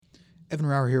Evan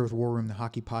Rauer here with War Room, the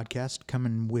hockey podcast,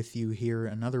 coming with you here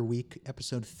another week,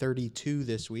 episode 32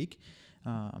 this week.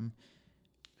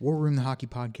 War Room, the hockey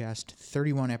podcast,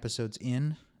 31 episodes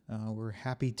in. We're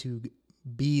happy to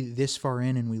be this far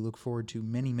in, and we look forward to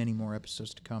many, many more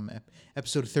episodes to come.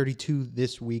 Episode 32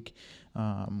 this week.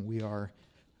 We are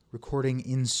recording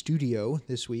in studio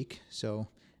this week, so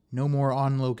no more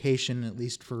on location, at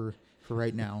least for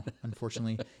right now,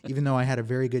 unfortunately, even though I had a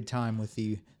very good time with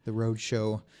the road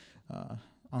show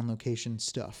on location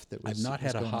stuff that was. I've not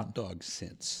had a hot on. dog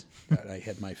since. I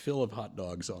had my fill of hot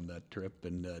dogs on that trip,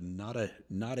 and not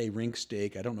a rink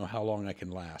steak. I don't know how long I can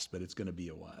last, but it's going to be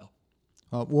a while.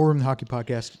 War Room, the hockey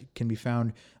podcast, can be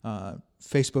found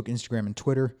Facebook, Instagram, and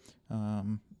Twitter,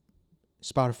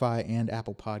 Spotify, and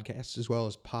Apple Podcasts, as well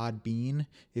as Podbean,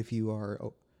 if you are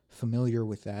familiar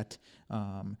with that.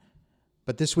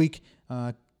 But this week,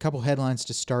 a couple headlines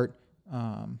to start.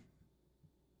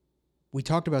 We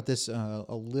talked about this a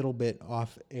little bit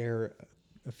off air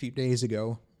a few days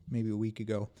ago, maybe a week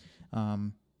ago,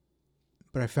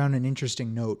 but I found an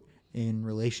interesting note in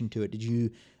relation to it. Did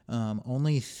you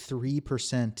only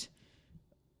 3%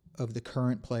 of the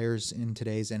current players in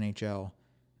today's NHL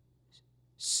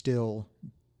still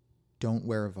don't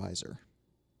wear a visor?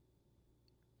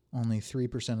 Only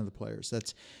 3% of the players.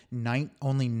 That's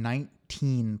only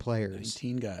 19 players.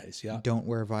 19 guys, yeah. Don't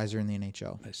wear a visor in the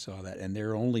NHL. I saw that, and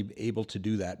they're only able to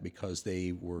do that because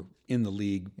they were in the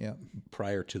league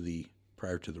prior to the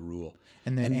rule.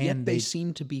 And yet they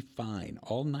seem to be fine.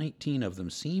 All 19 of them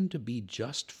seem to be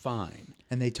just fine.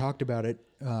 And they talked about it.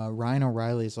 Ryan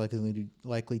O'Reilly is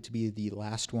likely to be the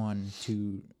last one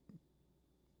to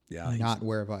not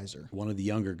wear a visor. One of the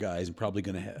younger guys, and probably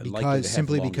going to have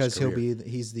because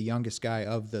he's the youngest guy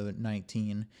of the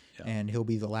 19, and he'll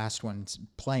be the last one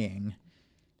playing,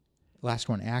 last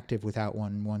one active without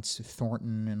one once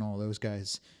Thornton and all those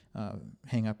guys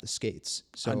hang up the skates.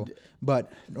 So,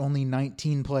 but only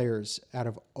 19 players out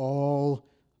of all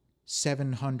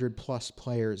 700 plus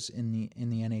players in the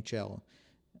NHL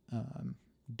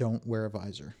don't wear a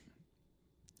visor.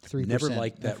 3%. Never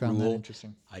liked that rule. That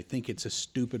interesting. I think it's a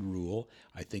stupid rule.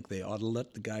 I think they ought to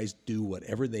let the guys do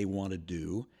whatever they want to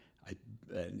do.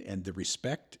 And the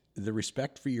respect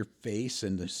for your face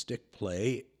and the stick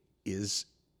play is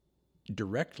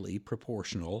directly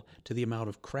proportional to the amount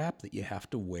of crap that you have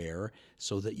to wear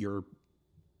so that your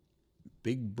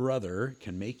big brother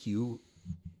can make you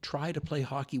try to play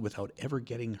hockey without ever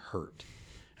getting hurt.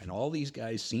 And all these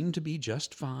guys seem to be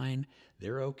just fine.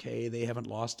 They're okay. They haven't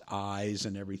lost eyes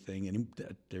and everything. And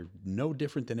they're no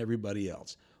different than everybody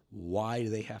else. Why do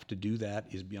they have to do that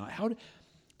is beyond.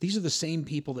 These are the same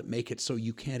people that make it so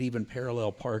you can't even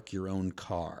parallel park your own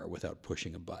car without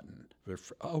pushing a button. We're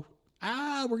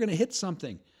going to hit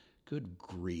something. Good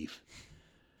grief.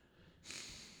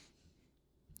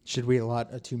 Should we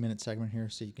allot a 2-minute segment here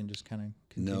so you can just kind of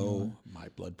continue? No, my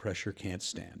blood pressure can't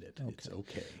stand it. Okay. It's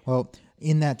okay. Well,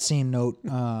 in that same note,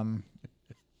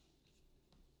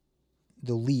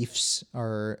 the Leafs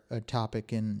are a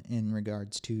topic in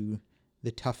regards to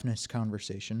the toughness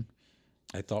conversation.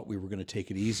 I thought we were going to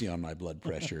take it easy on my blood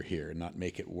pressure here and not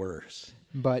make it worse.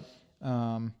 But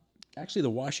actually, the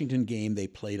Washington game, they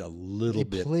played a little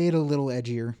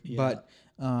edgier, yeah. But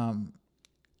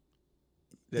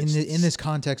in this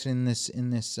context, in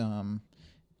this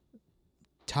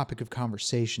topic of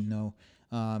conversation, though,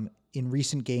 in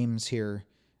recent games here,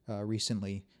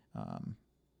 recently,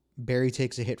 Barrie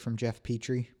takes a hit from Jeff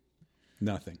Petrie.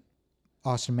 Nothing.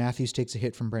 Austin Matthews takes a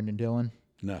hit from Brendan Dillon.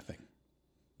 Nothing.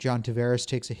 John Tavares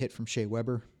takes a hit from Shea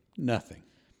Weber. Nothing.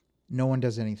 No one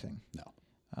does anything. No.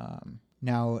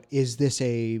 Now, is this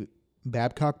a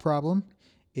Babcock problem?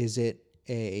 Is it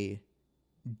a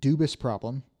Dubas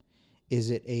problem?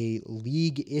 Is it a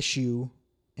league issue,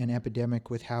 an epidemic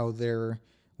with how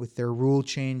with their rule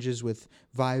changes, with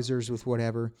visors, with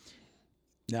whatever?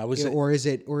 Now, or is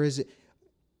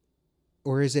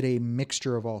it a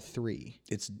mixture of all three?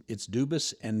 It's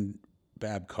Dubas and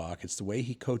Babcock. It's the way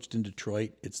he coached in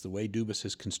Detroit. It's the way Dubas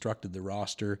has constructed the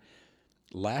roster.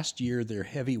 Last year, their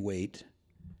heavyweight,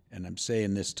 and I'm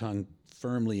saying this tongue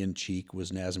firmly in cheek,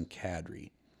 was Nazem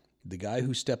Kadri. The guy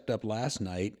who stepped up last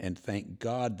night, and thank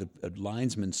God the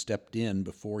linesman stepped in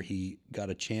before he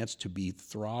got a chance to be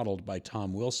throttled by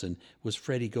Tom Wilson, was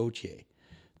Freddie Gauthier.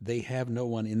 They have no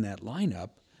one in that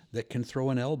lineup that can throw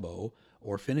an elbow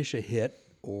or finish a hit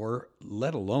or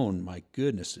let alone, my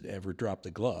goodness, ever drop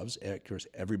the gloves. Of course,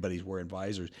 everybody's wearing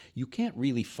visors. You can't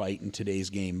really fight in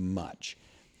today's game much.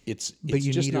 It's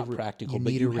just not practical,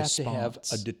 but you have to have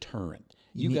a deterrent.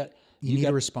 You need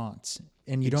a response.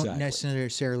 And you don't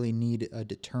necessarily need a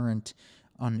deterrent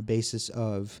on the basis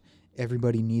of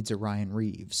everybody needs a Ryan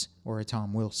Reeves or a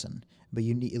Tom Wilson, but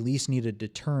you at least need a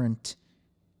deterrent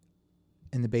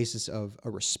in the basis of a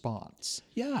response.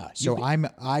 Yeah. So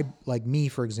I like me,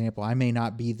 for example, I may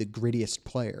not be the grittiest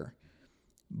player,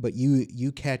 but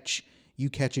you catch a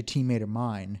teammate of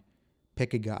mine,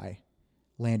 pick a guy,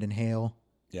 Landon Hale,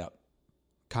 Yeah.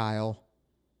 Kyle,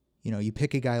 you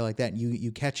pick a guy like that and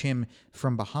you catch him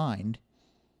from behind.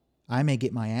 I may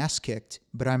get my ass kicked,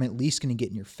 but I'm at least going to get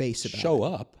in your face about it. Show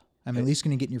up. I'm at least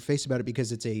going to get in your face about it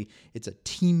because it's a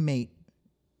teammate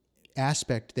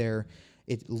aspect there.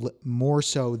 More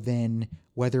so than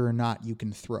whether or not you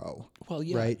can throw. Well,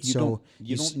 yeah. Right. You don't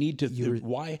need to.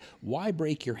 Why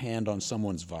break your hand on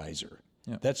someone's visor?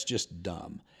 Yeah. That's just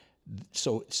dumb.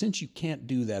 So since you can't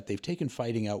do that, they've taken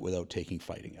fighting out without taking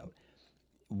fighting out.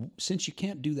 Since you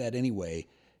can't do that anyway,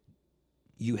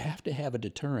 you have to have a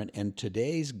deterrent. And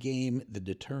today's game, the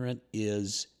deterrent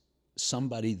is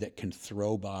somebody that can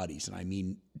throw bodies, and I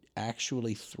mean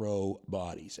actually throw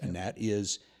bodies, and that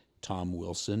is Tom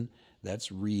Wilson.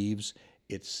 That's Reeves.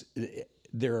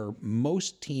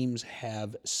 Most teams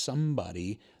have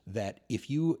somebody that if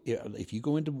you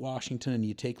go into Washington and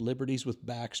you take liberties with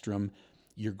Backstrom,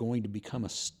 you're going to become a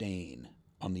stain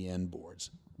on the end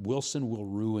boards. Wilson will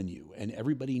ruin you, and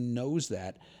everybody knows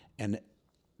that, and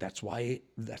that's why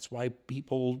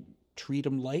people treat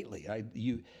him lightly.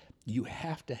 You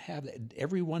have to have that.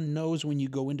 Everyone knows when you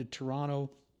go into Toronto,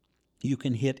 you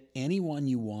can hit anyone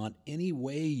you want, any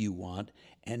way you want,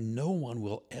 and no one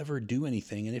will ever do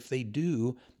anything. And if they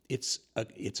do, it's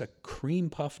a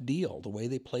cream puff deal, the way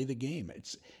they play the game.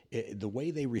 The way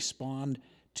they respond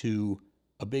to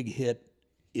a big hit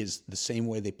is the same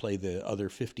way they play the other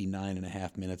 59 and a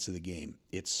half minutes of the game.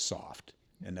 It's soft.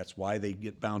 And that's why they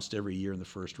get bounced every year in the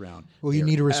first round. Well, you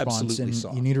need a response, and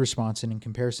soft. you need a response. And in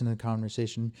comparison to the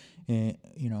conversation,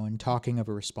 in talking of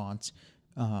a response,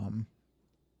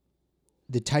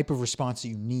 the type of response that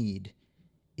you need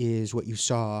is what you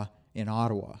saw in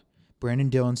Ottawa. Brandon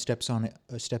Dillon steps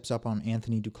up on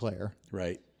Anthony Duclair.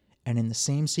 Right. And in the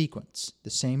same sequence, the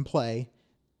same play,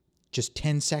 just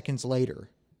 10 seconds later,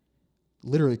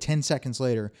 literally 10 seconds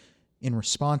later, in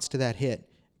response to that hit,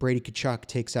 Brady Tkachuk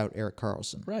takes out Erik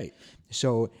Karlsson. Right.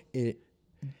 So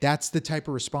that's the type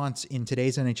of response in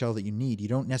today's NHL that you need. You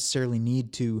don't necessarily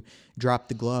need to drop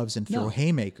the gloves and throw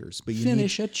haymakers, but you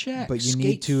finish a check. But you skate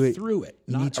need to through it.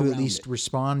 You need to at least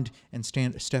respond and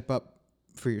step up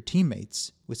for your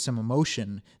teammates with some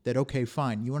emotion. That okay,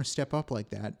 fine, you want to step up like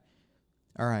that.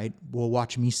 All right, well,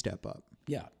 watch me step up.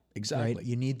 Yeah, exactly. Right?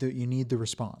 You need the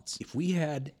response. If we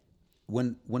had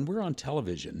when we're on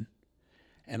television,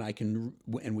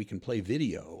 and we can play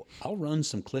video, I'll run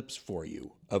some clips for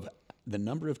you of the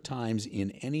number of times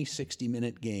in any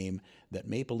 60-minute game that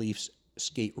Maple Leafs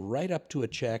skate right up to a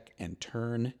check and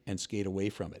turn and skate away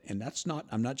from it. And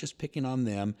I'm not just picking on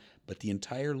them, but the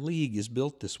entire league is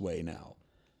built this way now.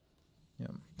 Yeah.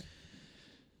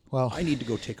 Well, I need to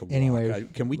go take a walk. Anyway,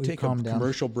 can we take a calm down.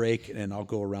 commercial break and I'll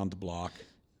go around the block?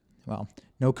 Well,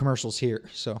 no commercials here,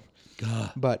 so.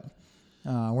 But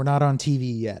we're not on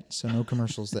TV yet, so no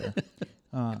commercials there.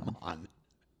 Come on.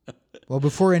 Well,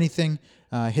 before anything,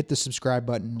 hit the subscribe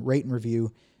button, rate and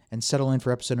review, and settle in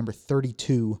for episode number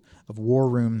 32 of War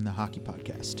Room, the hockey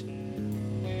podcast.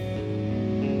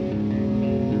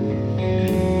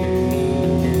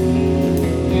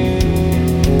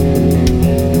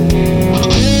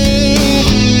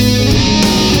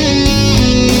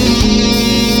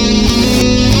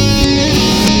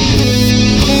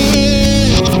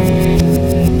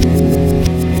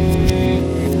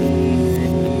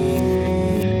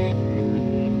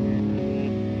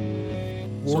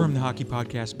 War Room, the hockey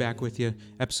podcast, back with you.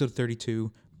 Episode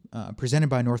 32, presented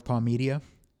by North Paw Media,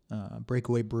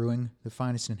 Breakaway Brewing, the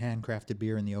finest in handcrafted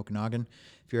beer in the Okanagan.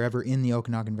 If you're ever in the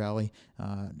Okanagan Valley,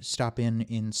 stop in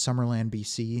Summerland,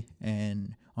 BC,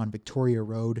 and on Victoria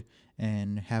Road,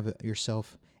 and have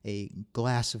yourself a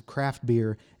glass of craft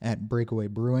beer at Breakaway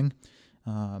Brewing.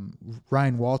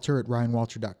 Ryan Walter at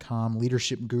ryanwalter.com,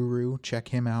 leadership guru, check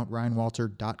him out,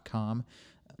 ryanwalter.com.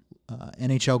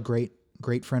 NHL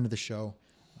great friend of the show.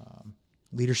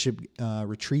 Leadership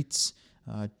retreats,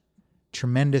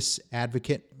 tremendous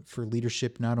advocate for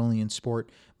leadership, not only in sport,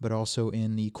 but also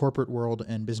in the corporate world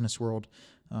and business world.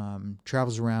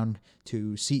 Travels around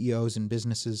to CEOs and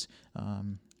businesses,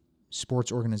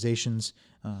 sports organizations,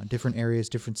 different areas,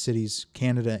 different cities,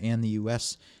 Canada and the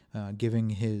U.S.,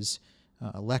 giving his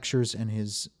lectures and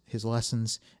his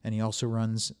lessons. And he also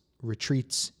runs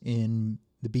retreats in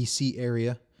the BC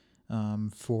area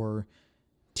for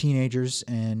teenagers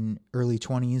and early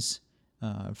 20s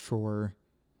for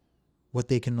what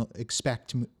they can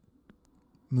expect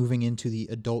moving into the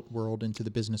adult world, into the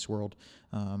business world,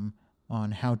 on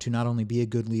how to not only be a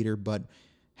good leader, but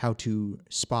how to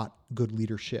spot good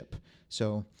leadership.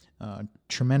 So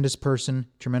tremendous person,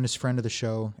 tremendous friend of the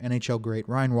show, NHL great,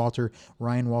 Ryan Walter,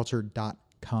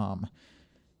 ryanwalter.com.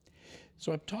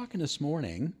 So I'm talking this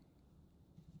morning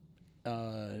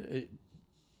with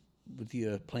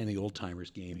the playing the old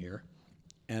timers game here,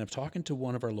 and I'm talking to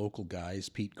one of our local guys,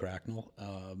 Pete Cracknell,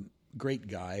 great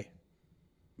guy.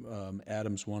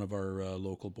 Adam's one of our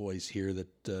local boys here that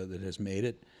has made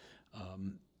it.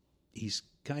 He's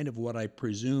kind of what I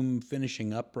presume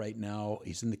finishing up right now.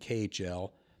 He's in the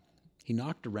KHL. He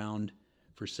knocked around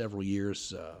for several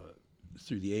years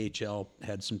through the AHL,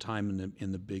 had some time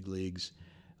in the big leagues,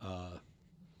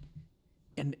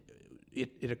 and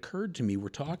it occurred to me, we're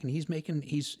talking, he's on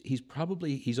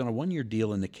a 1-year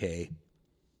deal in the K.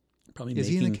 Probably Is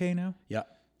he in the K now? Yeah,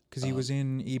 Because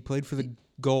he played for the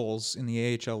Gulls in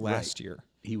the AHL last year.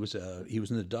 He was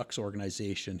in the Ducks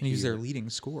organization. And he was their leading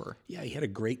scorer. Yeah, he had a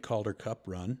great Calder Cup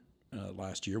run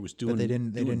last year. Was doing, but they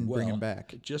didn't well. bring him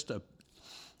back. I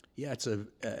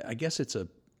guess it's a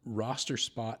roster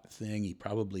spot thing. He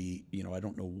probably, I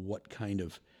don't know what kind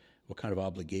of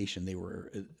obligation they were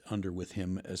under with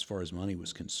him as far as money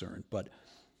was concerned, but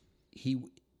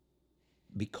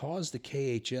because the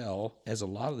KHL, as a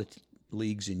lot of the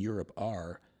leagues in Europe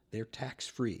are, they're tax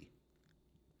free.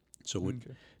 So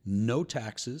with no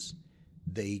taxes,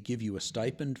 they give you a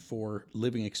stipend for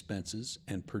living expenses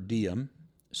and per diem.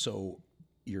 So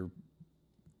you're,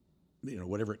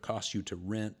 whatever it costs you to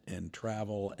rent and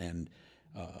travel, and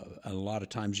a lot of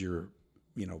times your,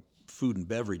 food and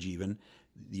beverage even,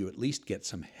 you at least get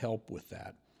some help with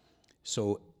that.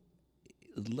 So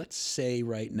let's say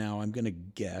right now, I'm going to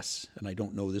guess, and I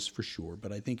don't know this for sure,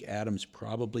 but I think Adam's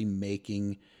probably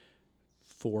making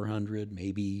 400,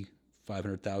 maybe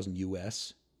 500,000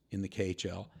 US in the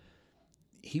KHL.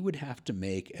 He would have to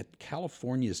make, at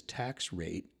California's tax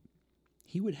rate,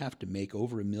 he would have to make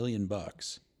over $1 million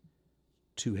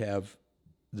to have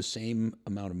the same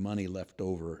amount of money left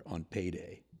over on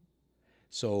payday.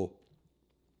 So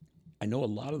I know a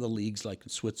lot of the leagues like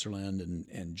Switzerland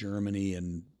and Germany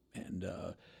and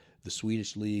the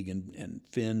Swedish league and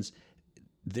Finns,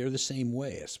 they're the same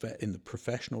way. In the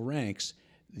professional ranks,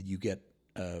 you get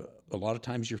a lot of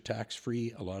times you're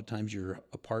tax-free, a lot of times your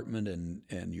apartment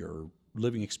and your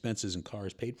living expenses and car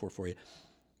is paid for you.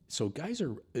 So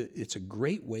it's a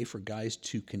great way for guys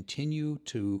to continue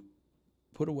to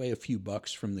put away a few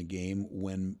bucks from the game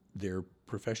when their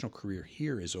professional career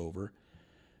here is over,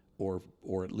 or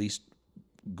at least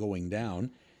going down.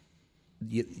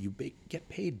 You get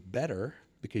paid better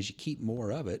because you keep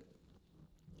more of it,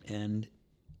 and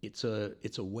it's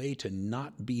a way to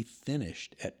not be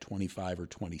finished at 25 or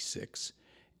 26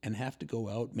 and have to go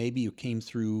out. Maybe you came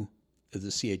through the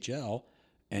CHL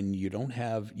and you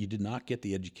did not get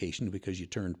the education because you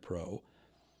turned pro.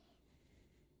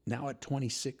 Now at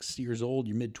 26 years old,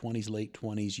 your mid-20s, late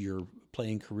 20s, your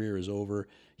playing career is over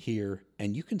here,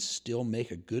 and you can still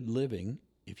make a good living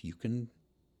if you can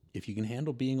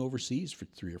handle being overseas for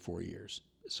 3 or 4 years.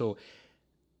 So,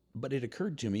 but it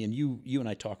occurred to me, and you and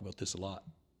I talk about this a lot.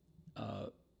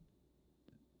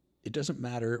 It doesn't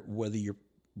matter whether you're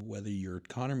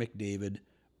Connor McDavid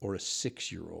or a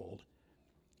 6-year-old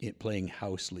playing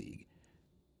house league.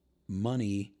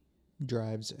 Money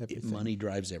drives everything. Money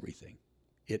drives everything.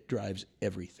 It drives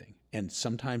everything, and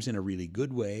sometimes in a really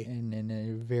good way, and in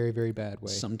a very, very bad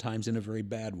way. Sometimes in a very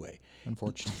bad way.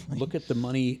 Unfortunately, look at the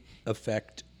money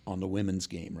effect on the women's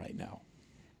game right now.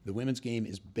 The women's game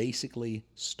is basically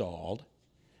stalled.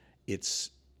 It's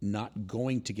not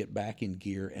going to get back in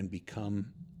gear and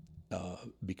become a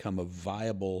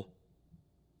viable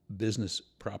business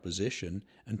proposition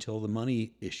until the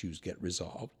money issues get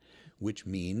resolved, which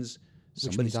means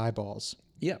eyeballs.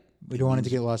 Yeah. We don't want it to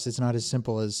get lost. It's not as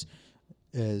simple as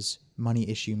money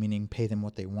issue, meaning pay them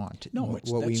what they want. No,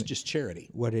 that's just charity.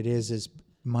 What it is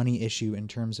money issue in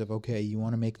terms of, okay, you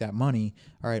want to make that money.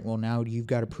 All right, well, now you've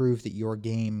got to prove that your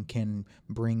game can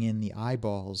bring in the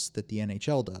eyeballs that the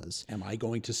NHL does. Am I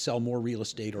going to sell more real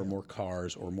estate or more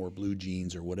cars or more blue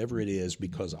jeans or whatever it is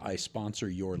because I sponsor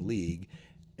your league?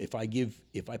 If I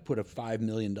put a $5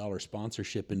 million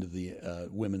sponsorship into the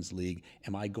women's league,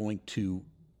 am I going to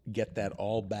get that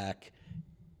all back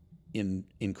in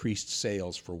increased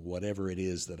sales for whatever it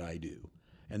is that I do?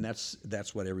 And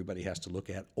that's what everybody has to look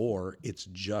at, or it's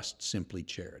just simply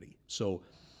charity. So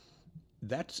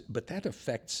that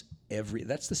affects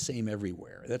that's the same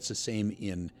everywhere. That's the same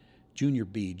in junior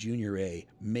B, junior A,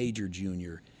 major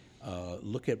junior.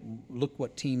 Look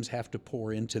what teams have to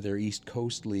pour into their East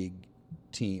Coast League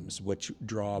teams, which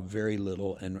draw very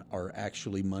little and are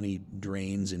actually money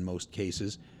drains in most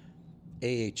cases,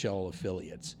 AHL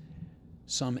affiliates.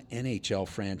 Some NHL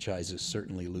franchises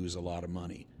certainly lose a lot of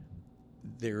money.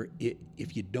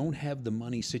 If you don't have the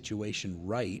money situation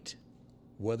right,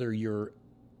 whether you're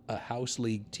a house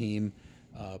league team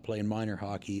playing minor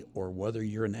hockey or whether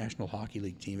you're a National Hockey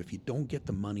League team, if you don't get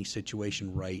the money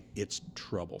situation right, it's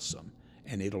troublesome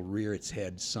and it'll rear its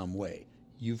head some way.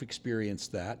 You've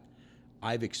experienced that.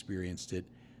 I've experienced it.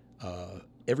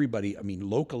 Everybody, I mean,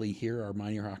 locally here, our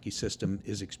minor hockey system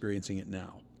is experiencing it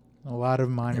now. A lot of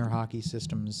minor hockey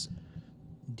systems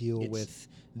deal with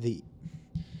the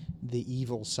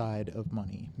evil side of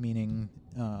money, meaning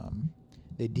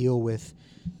they deal with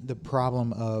the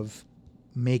problem of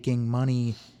making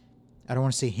money. I don't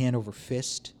want to say hand over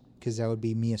fist, because that would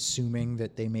be me assuming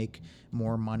that they make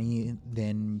more money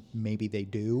than maybe they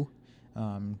do.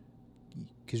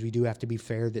 Because we do have to be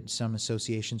fair that some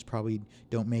associations probably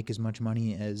don't make as much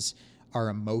money as our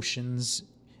emotions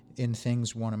in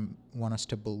things want us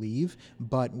to believe.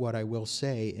 But what I will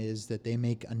say is that they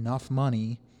make enough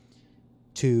money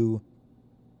to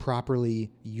properly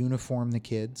uniform the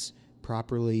kids,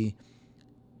 properly,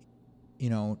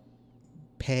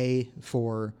 pay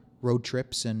for road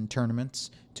trips and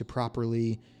tournaments, to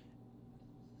properly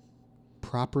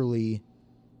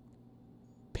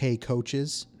pay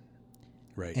coaches.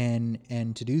 Right.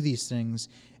 And to do these things.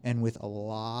 And with a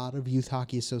lot of youth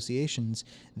hockey associations,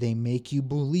 they make you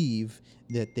believe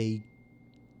that they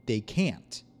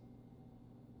can't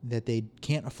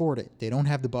afford it. They don't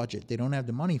have the budget. They don't have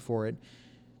the money for it,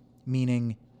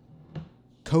 meaning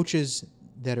coaches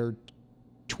that are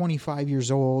 25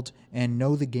 years old and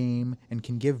know the game and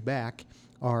can give back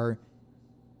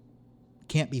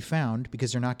can't be found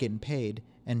because they're not getting paid.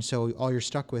 And so all you're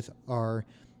stuck with are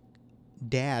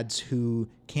dads who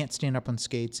can't stand up on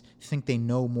skates, think they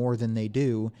know more than they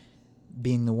do,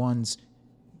 being the ones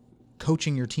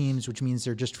coaching your teams, which means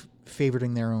they're just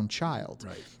favoriting their own child.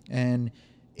 Right.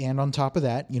 And on top of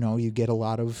that, you get a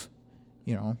lot of,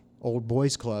 old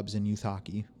boys clubs in youth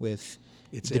hockey with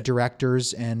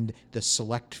directors and the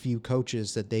select few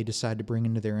coaches that they decide to bring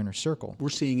into their inner circle. We're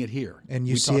seeing it here. And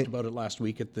we talked about it last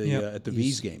week at the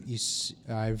V's game.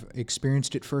 I've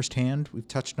experienced it firsthand. We've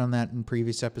touched on that in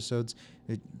previous episodes.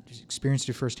 I experienced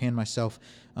it firsthand myself,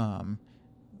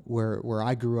 where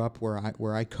I grew up,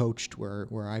 where I coached,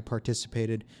 where I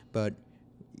participated. But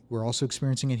we're also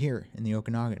experiencing it here in the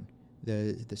Okanagan.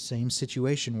 The same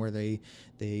situation where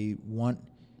they want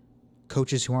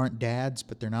coaches who aren't dads,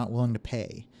 but they're not willing to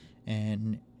pay,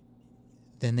 and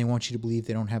then they want you to believe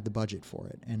they don't have the budget for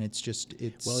it, and it's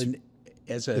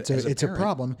a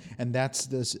problem, and that's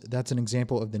an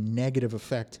example of the negative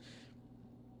effect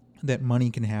that money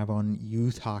can have on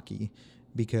youth hockey,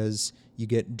 because you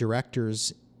get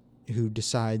directors who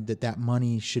decide that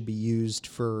money should be used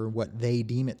for what they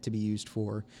deem it to be used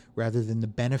for, rather than the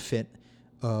benefit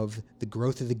of the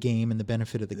growth of the game and the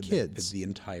benefit of the kids. The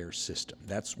entire system.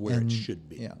 That's where it should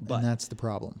be. Yeah, but and that's the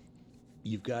problem.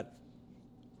 You've got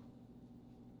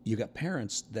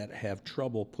parents that have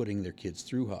trouble putting their kids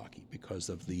through hockey because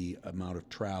of the amount of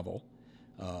travel.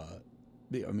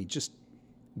 Just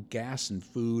gas and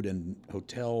food and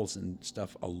hotels and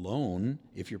stuff alone,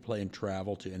 if you're playing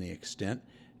travel to any extent,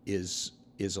 is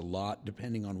a lot,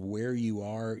 depending on where you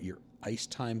are. Your ice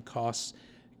time costs,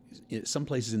 some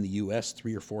places in the U.S.,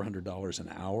 $300 or $400 an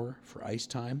hour for ice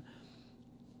time.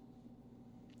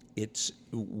 It's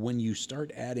when you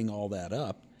start adding all that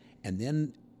up, and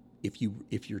then if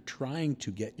you're trying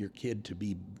to get your kid to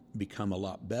become a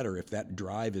lot better, if that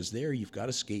drive is there, you've got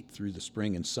to skate through the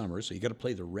spring and summer. So you got to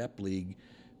play the rep league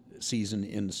season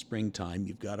in the springtime.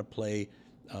 You've got to play.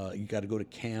 You got to go to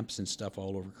camps and stuff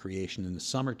all over creation in the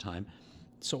summertime.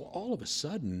 So all of a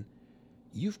sudden,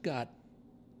 you've got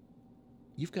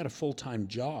a full-time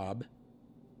job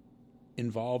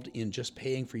involved in just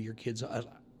paying for your kids'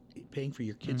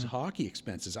 hockey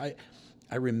expenses. I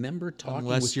remember talking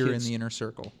unless with you're kids, in the inner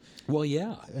circle. Well,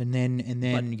 yeah, and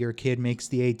then your kid makes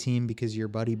the A team because you're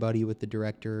buddy with the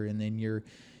director, and then you're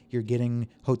getting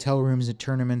hotel rooms at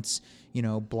tournaments,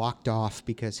 blocked off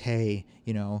because, hey,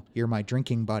 you're my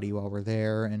drinking buddy while we're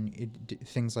there, and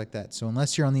things like that. So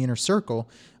unless you're on the inner circle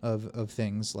of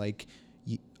things, like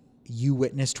you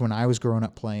witnessed when I was growing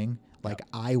up playing, like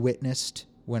I witnessed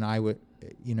when I would,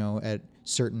 at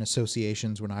certain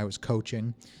associations when I was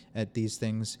coaching at these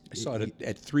things. I saw it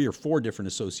at 3 or 4 different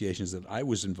associations that I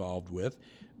was involved with.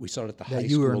 We saw it at the high school level. That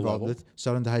you were involved with.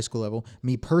 Saw it at the high school level.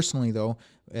 Me personally, though,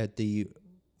 at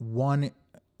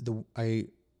I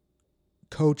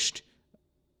coached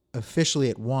officially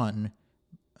at one,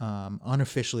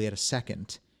 unofficially at a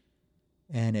second,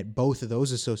 And at both of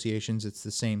those associations, it's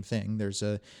the same thing. There's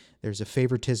a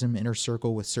favoritism inner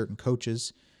circle with certain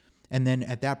coaches. And then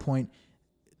at that point,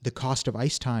 the cost of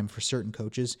ice time for certain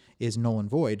coaches is null and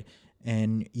void.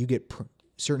 And you get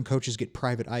certain coaches get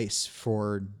private ice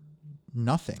for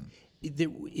nothing.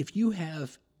 If you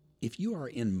are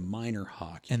in minor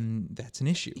hockey, And that's an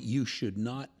issue. you should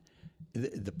not.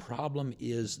 The problem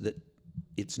is that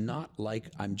it's not like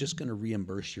I'm just going to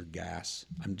reimburse your gas.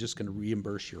 I'm just going to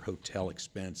reimburse your hotel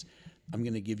expense. I'm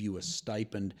going to give you a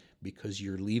stipend because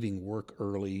you're leaving work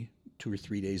early 2 or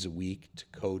 3 days a week to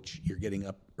coach. You're getting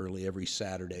up early every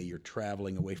Saturday. You're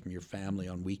traveling away from your family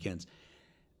on weekends.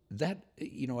 That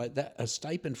a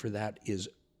stipend for that is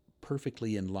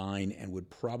perfectly in line and would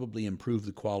probably improve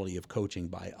the quality of coaching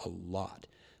by a lot.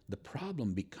 The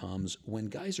problem becomes when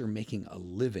guys are making a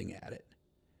living at it.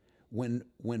 When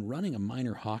running a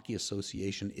minor hockey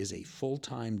association is a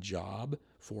full-time job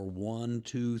for 1,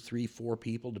 2, 3, 4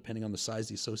 people, depending on the size of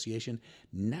the association,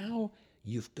 now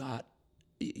you've got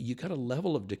a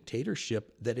level of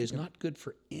dictatorship that is not good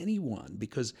for anyone,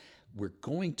 because we're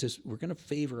going to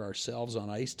favor ourselves on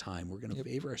ice time. We're going to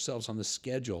favor ourselves on the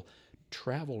schedule,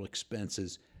 travel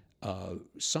expenses,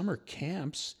 summer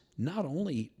camps. Not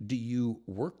only do you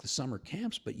work the summer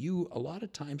camps, but you a lot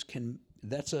of times can.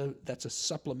 That's a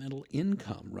supplemental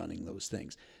income running those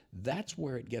things. That's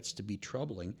where it gets to be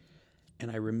troubling. And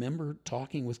I remember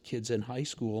talking with kids in high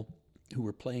school who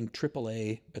were playing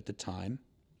AAA at the time,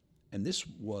 and this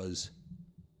was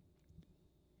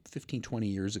 15, 20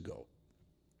 years ago.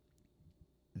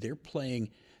 They're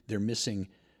missing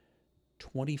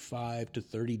 25 to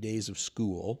 30 days of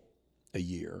school a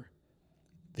year.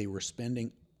 They were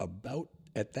spending about,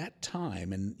 at that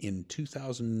time, in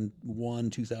 2001,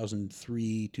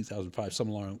 2003, 2005,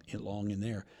 somewhere along in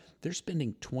there, they're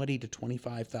spending $20,000 to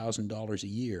 $25,000 a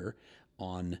year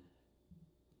on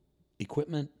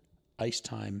equipment, ice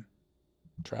time,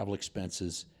 travel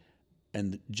expenses,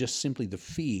 and just simply the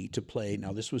fee to play.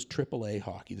 Now, this was AAA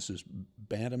hockey. This was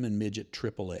Bantam and Midget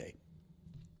AAA.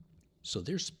 So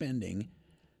they're spending,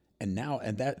 and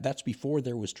that's before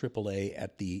there was AAA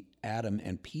at the Atom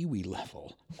and Pee Wee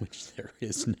level, which there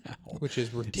is now. Which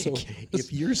is ridiculous. So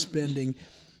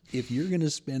if you're going to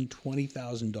spend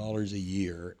 $20,000 a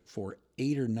year for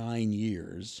 8 or 9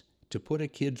 years to put a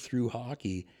kid through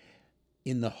hockey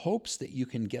in the hopes that you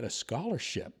can get a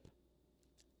scholarship,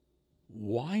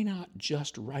 why not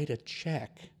just write a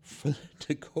check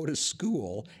to go to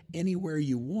school anywhere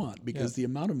you want? Because the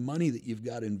amount of money that you've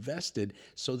got invested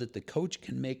so that the coach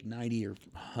can make 90 or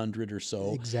 100 or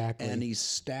so, Exactly. and his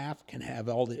staff can have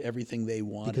everything they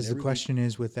want. Because the question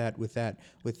is, with that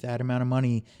amount of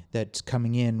money that's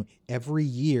coming in every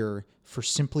year for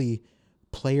simply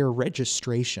player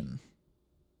registration,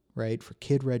 right? For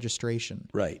kid registration,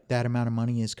 right? That amount of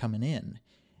money is coming in,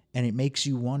 and it makes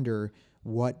you wonder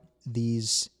what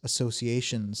these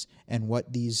associations and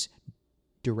what these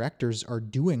directors are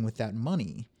doing with that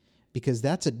money, because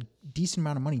that's a decent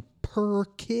amount of money per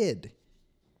kid.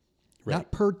 Right.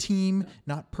 Not per team,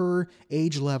 not per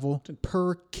age level,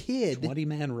 per kid.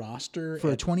 20-man roster.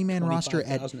 For a 20-man roster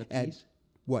at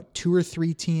what, 2 or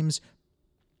 3 teams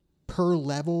per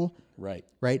level. Right.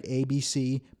 Right,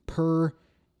 ABC, per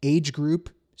age group,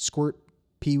 squirt,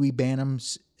 peewee,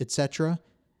 bantams, etc.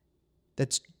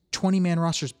 That's 20-man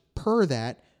rosters per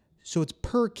that. So it's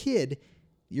per kid.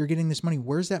 You're getting this money.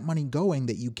 Where's that money going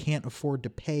that you can't afford to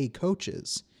pay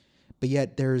coaches? But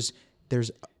yet there's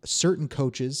certain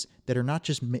coaches that are not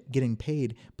just getting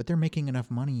paid, but they're making enough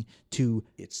money to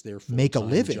make a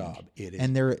living. Job. It is,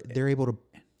 and they're able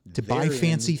to buy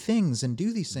fancy things and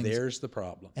do these things. There's the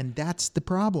problem. And that's the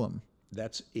problem.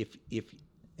 That's if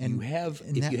you have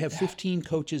 15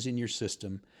 coaches in your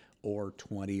system, or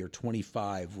 20 or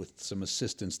 25 with some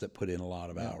assistants that put in a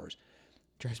lot of hours.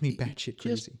 Drives me batshit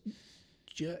crazy.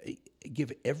 Just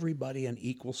give everybody an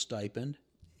equal stipend,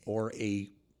 or a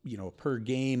per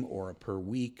game, or a per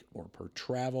week, or per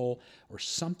travel, or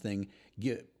something.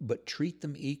 But treat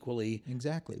them equally.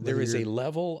 Exactly. There is a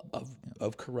level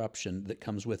of corruption that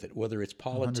comes with it, whether it's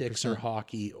politics 100%. or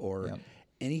hockey or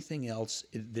anything else.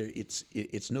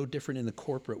 It's no different in the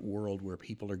corporate world where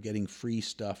people are getting free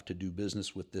stuff to do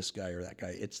business with this guy or that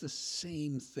guy. It's the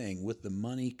same thing. With the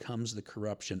money comes the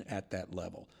corruption at that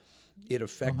level. It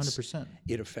affects 100%.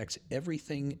 It affects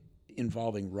everything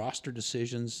involving roster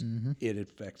decisions. Mm-hmm. It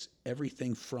affects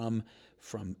everything from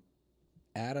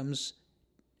Adams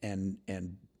and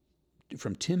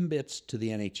from Timbits to the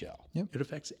NHL. Yep. It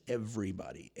affects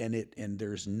everybody, and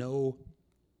there's no.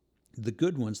 The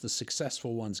good ones, the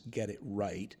successful ones, get it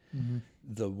right. Mm-hmm.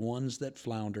 The ones that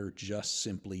flounder just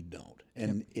simply don't.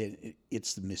 And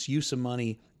it's the misuse of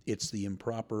money. It's the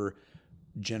improper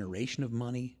generation of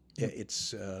money.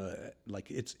 It's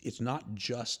it's not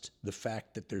just the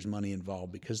fact that there's money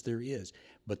involved, because there is,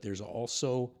 but there's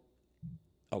also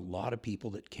a lot of people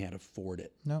that can't afford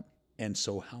it. No. And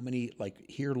so how many, like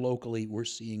here locally, we're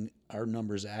seeing our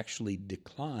numbers actually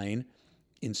decline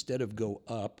instead of go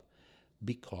up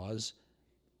because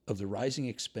of the rising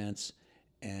expense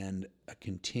and a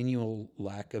continual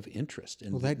lack of interest.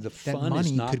 And the fun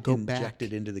is not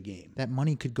injected into the game. That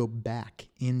money could go back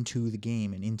into the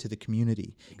game and into the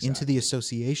community, into the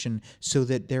association, so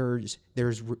that there's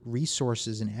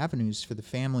resources and avenues for the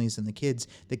families and the kids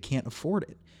that can't afford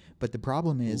it. But the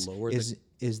problem is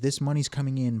this money's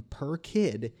coming in per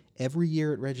kid every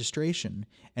year at registration,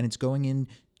 and it's going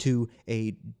into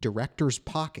a director's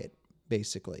pocket,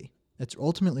 basically. That's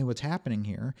ultimately what's happening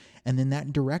here. And then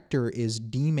that director is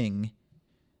deeming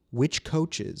which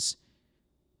coaches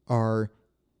are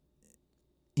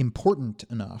important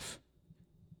enough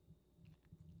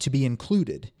to be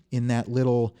included in that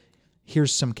little,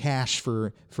 here's some cash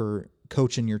for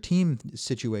coaching your team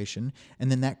situation.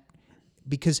 And then that,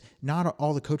 because not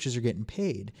all the coaches are getting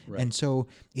paid. Right. And so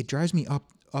it drives me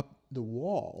up the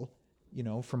wall,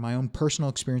 from my own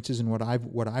personal experiences and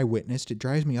what I witnessed. It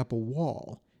drives me up a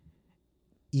wall.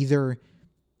 Either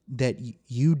that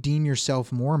you deem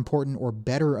yourself more important or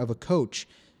better of a coach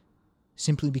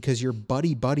simply because you're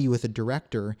buddy with a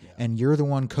director and you're the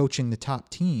one coaching the top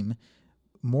team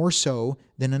more so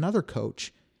than another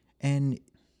coach. And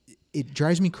it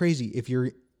drives me crazy if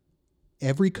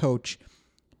every coach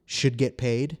should get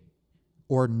paid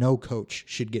or no coach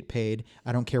should get paid.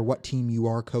 I don't care what team you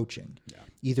are coaching. Yeah.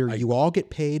 Either you all get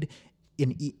paid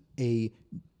in a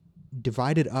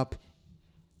divided up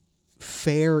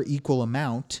fair equal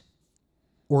amount,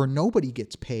 or nobody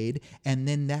gets paid, and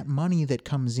then that money that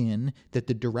comes in that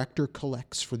the director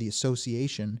collects for the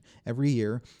association every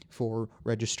year for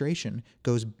registration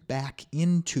goes back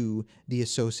into the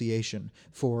association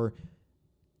for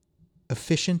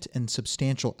efficient and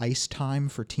substantial ice time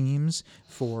for teams,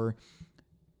 for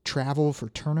travel for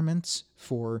tournaments,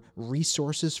 for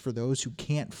resources for those who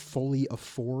can't fully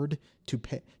afford to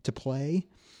play,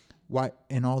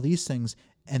 and all these things.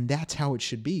 And that's how it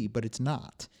should be, but it's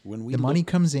not. The money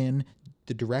comes in,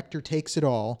 the director takes it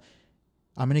all.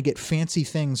 I'm going to get fancy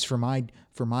things for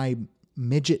my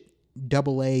midget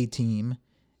AA team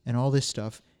and all this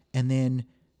stuff. And then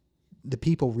the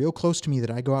people real close to me that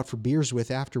I go out for beers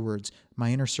with afterwards, my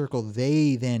inner circle,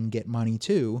 they then get money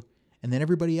too. And then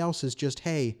everybody else is just,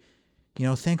 hey,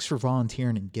 thanks for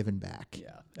volunteering and giving back.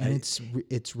 Yeah. And it's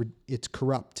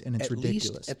corrupt and it's ridiculous.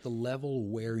 At least at the level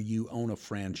where you own a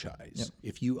franchise. Yep.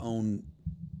 If you own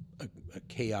a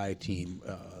KI team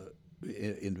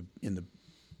in the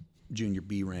junior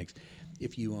B ranks,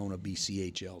 if you own a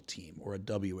BCHL team or a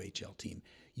WHL team,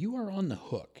 you are on the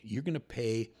hook. You're going to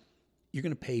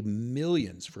pay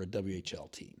millions for a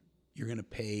WHL team. You're going to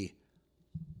pay,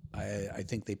 I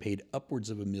think they paid upwards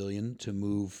of $1 million to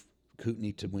move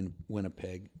Kootenay to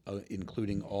Winnipeg,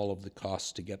 including all of the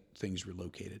costs to get things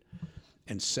relocated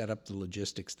and set up the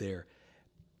logistics there.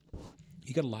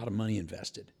 You got a lot of money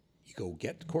invested. You go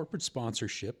get corporate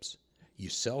sponsorships, you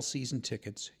sell season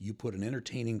tickets, you put an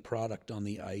entertaining product on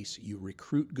the ice, you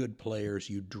recruit good players,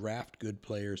 you draft good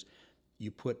players, you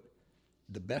put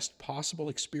the best possible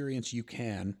experience you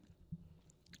can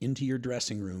into your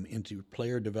dressing room, into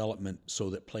player development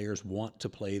so that players want to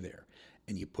play there.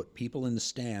 And you put people in the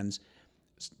stands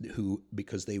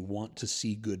because they want to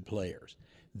see good players.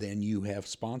 Then you have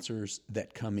sponsors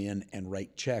that come in and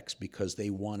write checks because they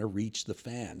want to reach the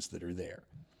fans that are there.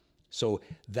 So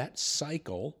that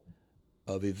cycle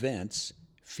of events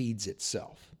feeds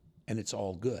itself, and it's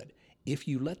all good. If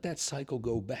you let that cycle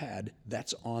go bad,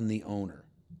 that's on the owner.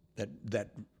 That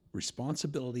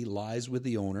responsibility lies with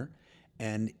the owner,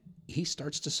 and he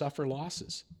starts to suffer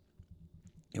losses.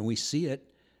 And we see it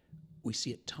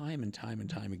time and time and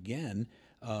time again.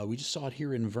 We just saw it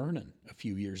here in Vernon a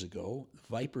few years ago.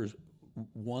 The Vipers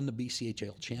won the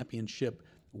BCHL championship,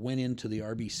 went into the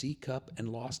RBC Cup, and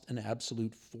lost an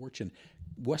absolute fortune.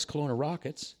 West Kelowna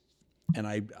Rockets, and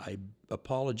I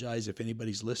apologize if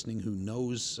anybody's listening who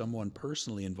knows someone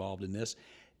personally involved in this,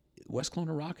 West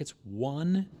Kelowna Rockets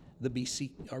won the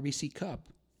RBC Cup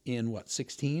in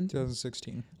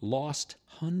 2016? Lost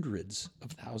hundreds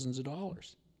of thousands of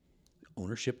dollars.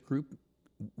 Ownership group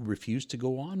refused to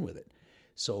go on with it.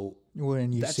 So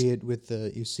when you see it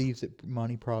you see the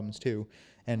money problems too,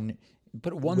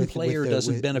 but one player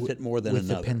doesn't benefit more than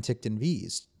another. With the Penticton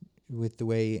Vs, with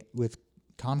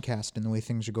Comcast and the way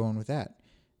things are going with that,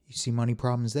 you see money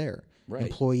problems there. Right.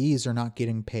 Employees are not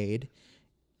getting paid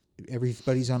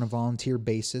everybody's on a volunteer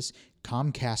basis.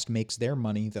 Comcast makes their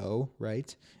money though,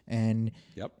 right? And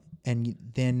Yep.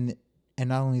 and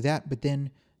not only that, but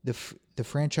then the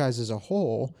franchise as a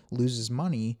whole loses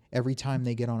money every time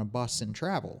they get on a bus and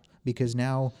travel, because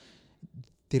now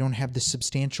they don't have the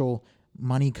substantial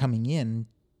money coming in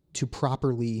to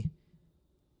properly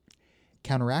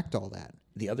counteract all that.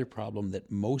 The other problem that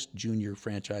most junior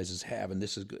franchises have, and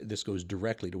this goes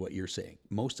directly to what you're saying,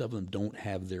 most of them don't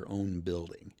have their own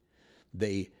building.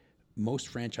 Most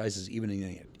franchises, even in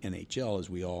the NHL, as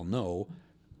we all know,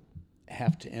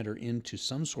 have to enter into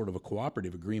some sort of a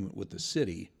cooperative agreement with the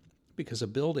city, because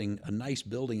a nice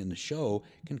building in the show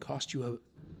can cost you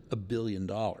 $1 billion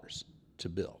to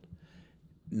build.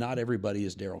 Not everybody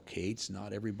is Daryl Cates.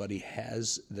 Not everybody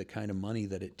has the kind of money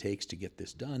that it takes to get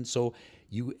this done. So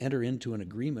you enter into an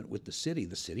agreement with the city.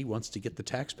 The city wants to get the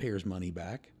taxpayers' money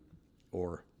back,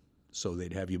 or so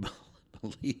they'd have you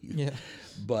believe. Yeah.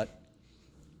 But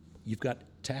you've got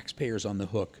taxpayers on the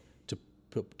hook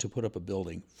to put up a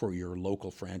building for your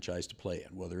local franchise to play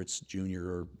in, whether it's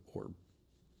junior or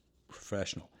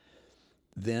professional.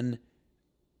 Then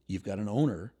you've got an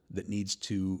owner that needs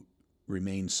to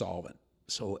remain solvent.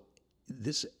 So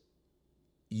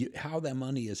how that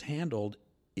money is handled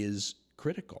is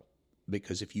critical,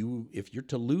 because if you're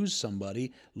to lose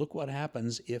somebody, look what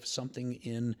happens if something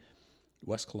in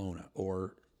West Kelowna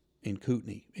or in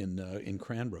Kootenay, in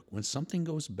Cranbrook, when something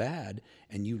goes bad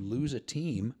and you lose a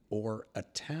team or a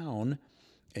town,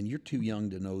 and you're too young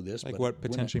to know this, Like but what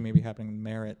potentially may be happening in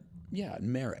Merritt. Yeah,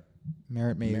 Merritt.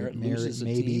 Merritt loses a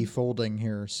may be team, folding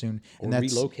here soon, or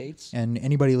relocates. And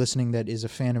anybody listening that is a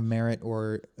fan of Merritt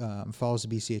or follows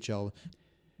the BCHL,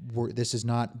 this is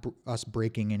not us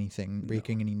breaking any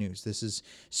news. This is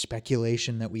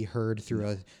speculation that we heard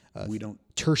through We don't.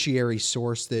 tertiary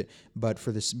source. But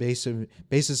for the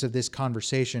basis of this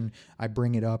conversation, I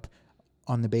bring it up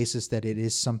on the basis that it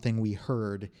is something we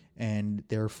heard, and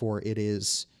therefore it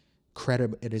is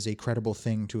a credible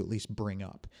thing to at least bring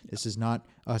up. Yeah. This is not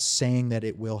us saying that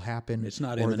it will happen. It's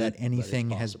not or imminent, that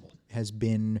anything has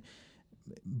been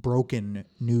broken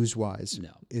news-wise.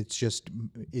 No.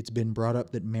 It's been brought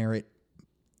up that Merritt,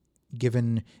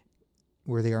 given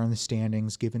where they are in the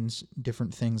standings, given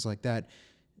different things like that,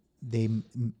 they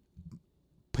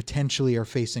potentially are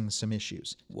facing some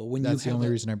issues. Well, that's the only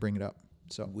reason I bring it up.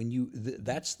 So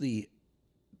that's the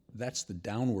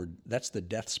downward, that's the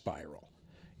death spiral,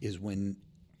 is when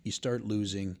you start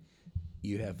losing.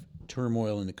 You have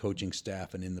turmoil in the coaching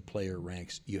staff and in the player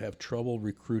ranks. You have trouble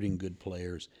recruiting good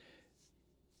players.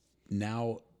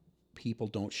 Now people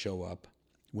don't show up.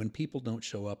 When people don't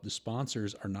show up, the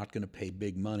sponsors are not going to pay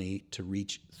big money to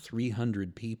reach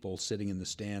 300 people sitting in the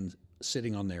stands,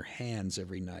 sitting on their hands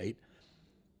every night.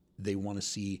 They want to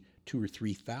see 2,000 or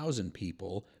 3,000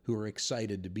 people who are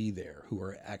excited to be there, who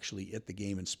are actually at the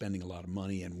game and spending a lot of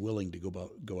money and willing to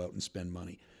go out and spend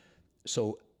money.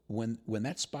 So when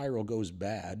that spiral goes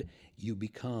bad, you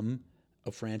become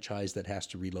a franchise that has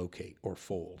to relocate or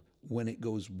fold. When it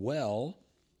goes well,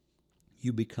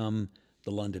 you become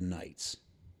the London Knights.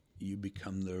 You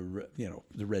become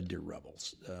the Red Deer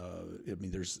Rebels.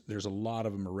 There's a lot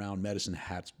of them around. Medicine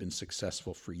Hat's been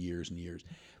successful for years and years.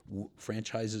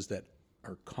 Franchises that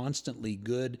are constantly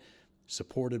good,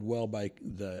 supported well by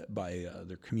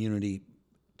their community,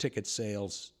 ticket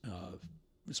sales,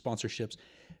 sponsorships.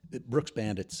 Brooks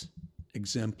Bandits,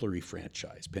 exemplary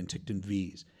franchise. Penticton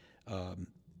V's.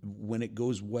 When it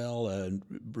goes well,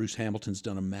 Bruce Hamilton's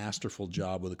done a masterful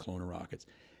job with the Kelowna Rockets.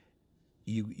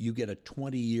 You get a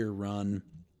 20-year run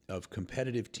of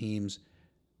competitive teams,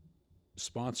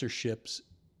 sponsorships,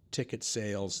 ticket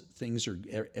sales.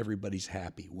 Everybody's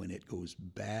happy. When it goes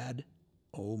bad,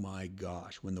 oh my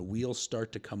gosh! When the wheels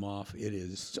start to come off, it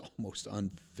is almost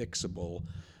unfixable,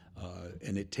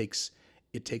 and it takes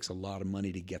a lot of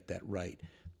money to get that right.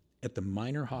 At the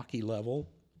minor hockey level,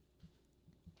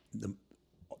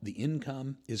 the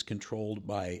income is controlled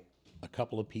by a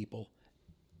couple of people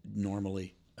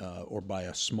normally, or by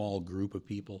a small group of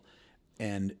people,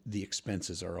 and the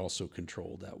expenses are also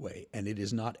controlled that way. And it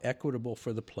is not equitable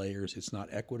for the players. It's not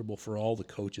equitable for all the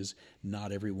coaches.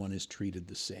 Not everyone is treated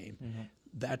the same. Mm-hmm.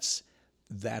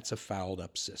 That's a fouled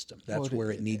up system. That's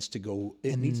where it needs to go.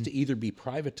 It needs to either be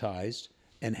privatized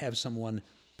and have someone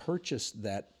purchase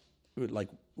that. Like,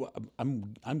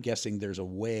 I'm guessing there's a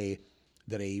way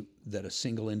that a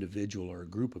single individual or a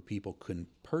group of people can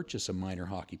purchase a minor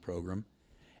hockey program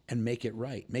and make it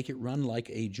right, make it run like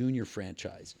a junior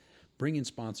franchise, bring in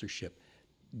sponsorship,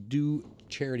 do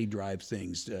charity drive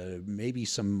things, maybe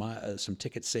some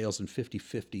ticket sales and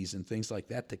 50/50s and things like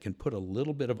that can put a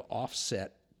little bit of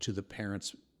offset to the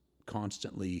parents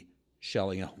constantly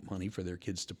shelling out money for their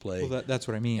kids to play. Well, that's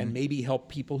what I mean. And maybe help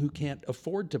people who can't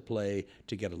afford to play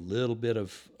to get a little bit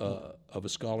of a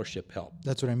scholarship help.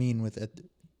 That's what I mean with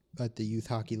at the youth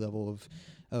hockey level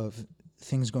of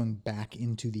things going back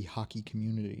into the hockey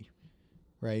community,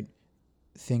 right?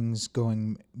 Things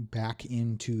going back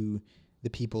into the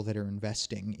people that are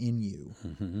investing in you,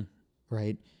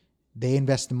 right? They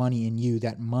invest the money in you.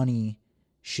 That money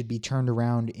should be turned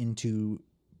around into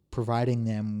providing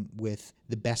them with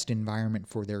the best environment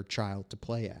for their child to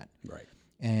play at. Right.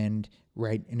 And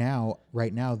right now,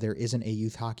 there isn't a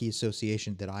youth hockey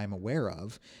association that I'm aware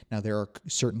of. Now, there are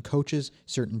certain coaches,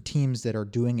 certain teams that are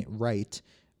doing it right,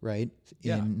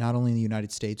 in not only in the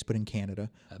United States, but in Canada.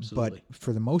 Absolutely. But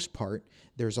for the most part,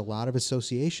 there's a lot of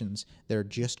associations that are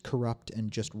just corrupt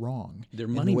and just wrong. They're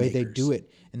in money the way makers. they do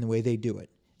it, and the way they do it.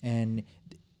 And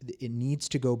it needs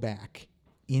to go back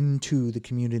into the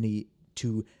community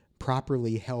to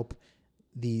properly help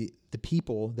the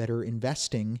people that are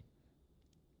investing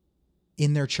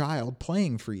in their child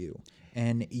playing for you.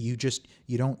 And you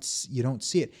don't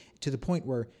see it to the point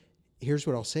where, here's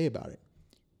what I'll say about it.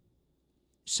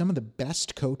 Some of the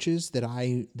best coaches that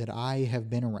I have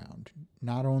been around,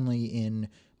 not only in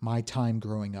my time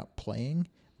growing up playing,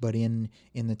 but in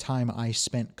the time I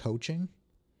spent coaching,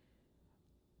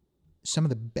 some of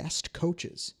the best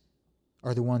coaches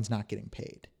are the ones not getting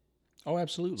paid. Oh,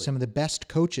 absolutely. Some of the best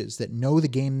coaches that know the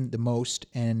game the most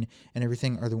and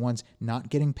everything are the ones not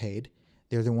getting paid.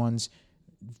 They're the ones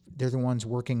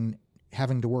working,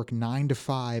 having to work 9 to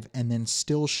 5 and then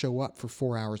still show up for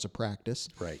 4 hours of practice.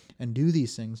 Right. And do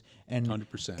these things. And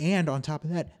 100%. And on top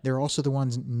of that, they're also the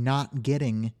ones not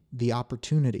getting the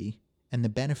opportunity and the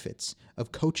benefits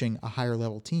of coaching a higher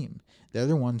level team. They're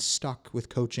the ones stuck with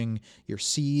coaching your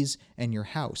C's and your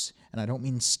house. And I don't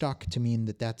mean stuck to mean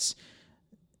that's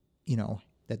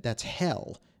that's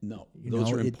hell. No,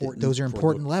 those are important. Those are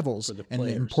important levels for the and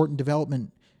players. important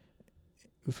development.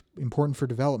 Important for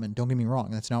development. Don't get me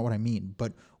wrong. That's not what I mean.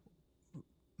 But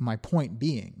my point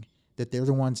being that they're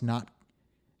the ones not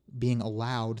being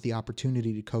allowed the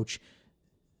opportunity to coach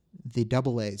the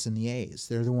AA and the A's.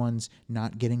 They're the ones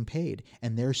not getting paid,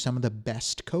 and they're some of the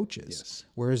best coaches. Yes.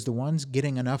 Whereas the ones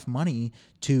getting enough money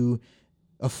to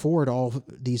afford all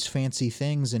these fancy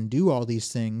things and do all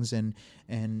these things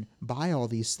and buy all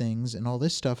these things and all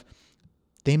this stuff,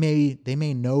 they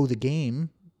may know the game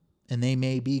and they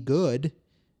may be good,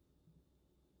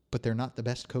 but they're not the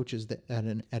best coaches at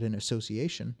an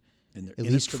association. And At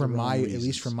least from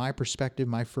my perspective,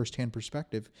 my firsthand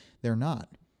perspective, they're not.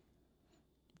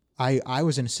 I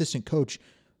was an assistant coach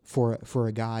for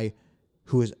a guy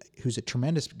who's a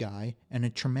tremendous guy and a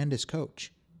tremendous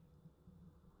coach.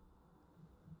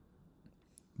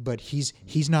 But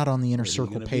he's not on the inner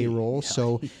circle payroll,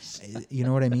 so you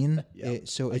know what I mean.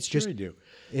 So it's just and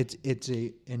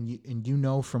you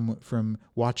know from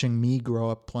watching me grow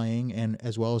up playing and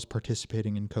as well as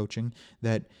participating in coaching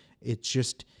that it's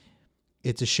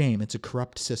a shame. It's a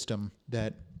corrupt system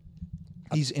that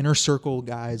these inner circle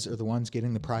guys are the ones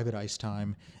getting the private ice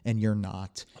time and you're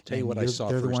not. I'll tell you what I saw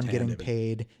They're the one firsthand, getting Evan.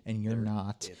 paid and you're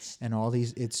not. And all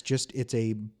these it's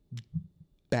a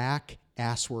back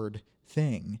assward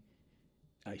thing.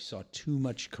 I saw too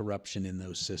much corruption in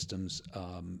those systems.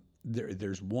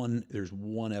 There's one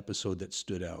episode that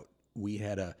stood out. We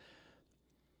had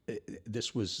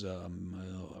this was I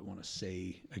want to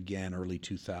say again early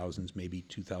 2000s, maybe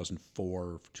 2004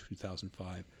 or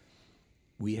 2005.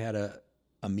 We had a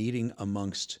meeting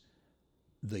amongst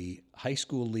the high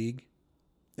school league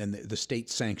and the state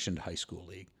sanctioned high school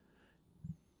league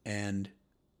and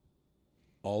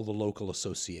all the local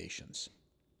associations.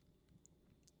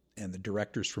 And the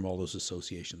directors from all those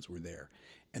associations were there.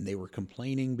 And they were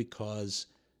complaining because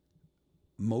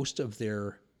most of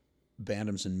their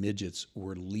bantams and midgets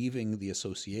were leaving the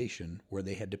association where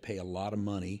they had to pay a lot of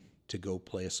money to go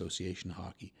play association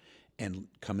hockey and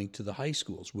coming to the high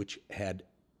schools, which had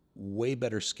way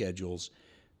better schedules.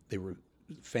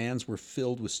 Fans were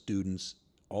filled with students.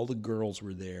 All the girls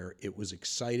were there. It was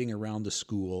exciting around the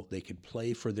school. They could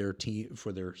play for their team,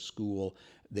 for their school.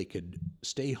 They could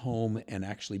stay home and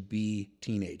actually be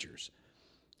teenagers.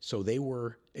 So they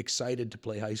were excited to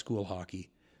play high school hockey.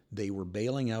 They were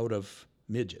bailing out of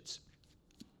midgets.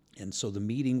 And so the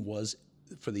meeting was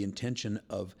for the intention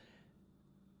of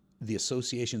the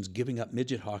associations giving up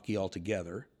midget hockey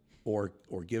altogether or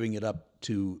giving it up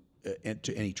to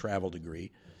any travel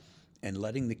degree and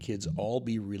letting the kids all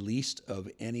be released of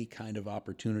any kind of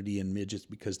opportunity in midgets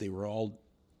because they were all,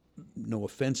 no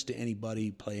offense to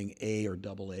anybody playing A or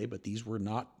AA, but these were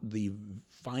not the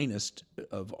finest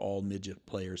of all midget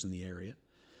players in the area.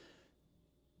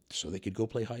 So they could go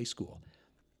play high school.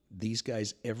 these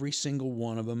guys, every single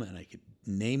one of them, and I could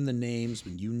name the names,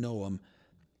 and you know them,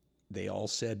 they all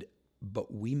said,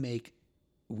 but we make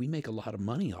a lot of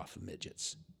money off of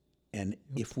midgets. And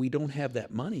if we don't have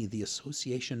that money, the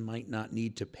association might not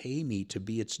need to pay me to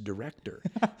be its director.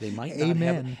 They might not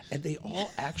have it. And they all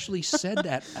actually said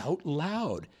that out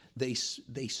loud. They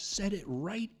said it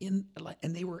right in,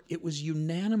 and it was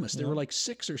unanimous. There were like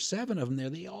 6 or 7 of them there.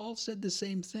 They all said the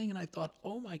same thing. And I thought,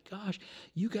 oh my gosh,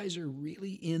 you guys are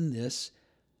really in this.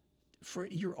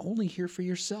 You're only here for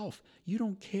yourself. You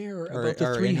don't care about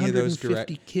the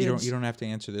 350 kids. You don't have to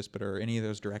answer this, but are any of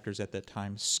those directors at that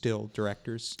time still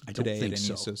directors today at any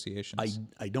associations?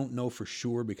 I don't know for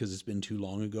sure because it's been too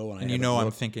long ago. And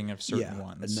I'm thinking of certain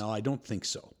ones. No, I don't think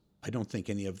so. I don't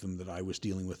think any of them that I was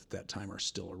dealing with at that time are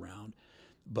still around.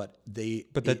 But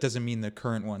that doesn't mean the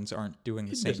current ones aren't doing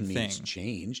the same thing. It doesn't mean it's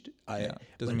changed.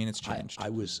 Doesn't mean it's changed. I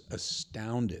was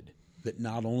astounded that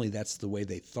not only that's the way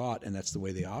they thought and that's the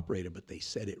way they operated, but they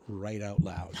said it right out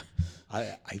loud.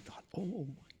 I thought, oh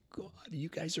my God, you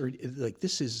guys are like,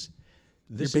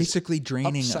 you're basically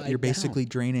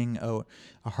draining a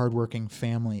hardworking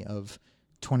family of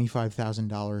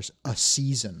 $25,000 a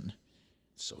season.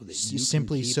 So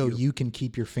that you can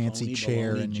keep your fancy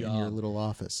chair in your little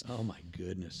office. Oh my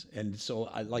goodness! And so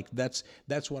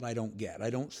that's what I don't get. I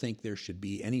don't think there should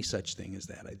be any such thing as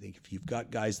that. I think if you've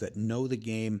got guys that know the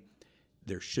game,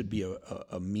 there should be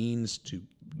a means to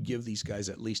give these guys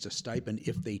at least a stipend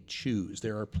if they choose.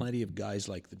 There are plenty of guys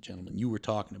like the gentleman you were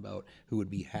talking about who would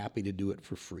be happy to do it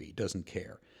for free, doesn't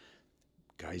care.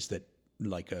 Guys that,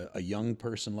 like a young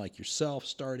person like yourself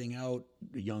starting out,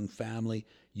 a young family,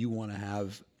 you want to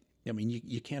have,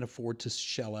 you can't afford to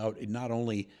shell out not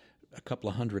only a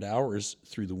couple of $100 hours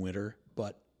through the winter,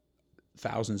 but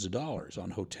thousands of dollars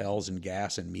on hotels and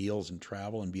gas and meals and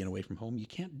travel and being away from home. You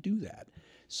can't do that.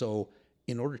 So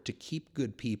in order to keep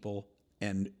good people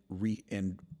and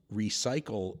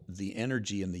recycle the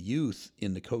energy and the youth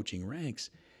in the coaching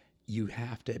ranks, you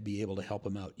have to be able to help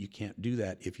them out. You can't do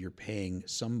that if you're paying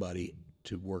somebody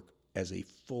to work as a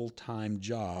full-time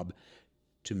job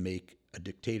to make a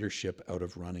dictatorship out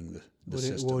of running the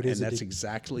system. And that's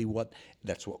exactly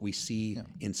that's what we see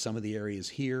in some of the areas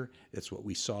here. That's what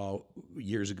we saw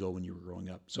years ago when you were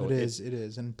growing up. So it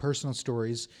is. And personal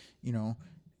stories,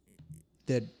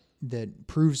 that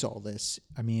proves all this.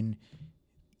 I mean,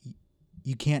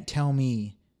 you can't tell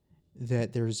me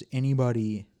that there's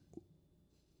anybody,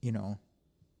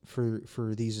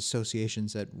 for these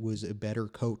associations that was a better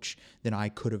coach than I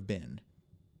could have been.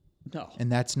 No.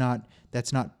 And that's not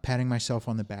patting myself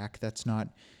on the back. That's not,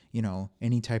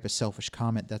 any type of selfish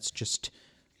comment. That's just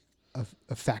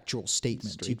a factual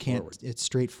statement. It's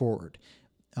straightforward.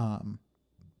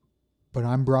 But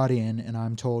I'm brought in and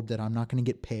I'm told that I'm not going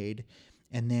to get paid.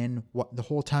 And then the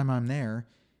whole time I'm there,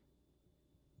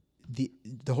 the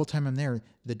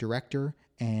director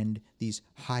and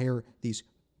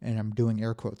and I'm doing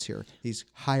air quotes here, these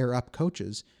higher up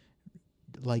coaches,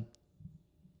 like,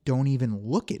 don't even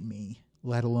look at me,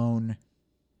 let alone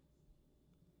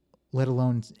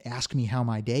ask me how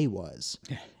my day was,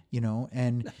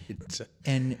 and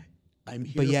I'm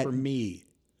here for me.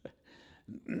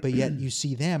 But yet you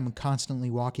see them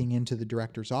constantly walking into the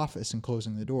director's office and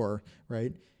closing the door,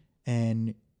 right?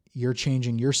 And you're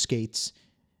changing your skates,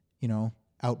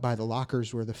 out by the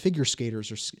lockers where the figure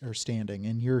skaters are standing,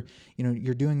 and you're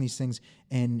doing these things.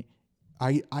 And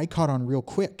I caught on real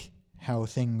quick how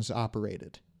things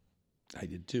operated. I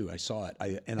did too. I saw it.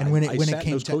 I sat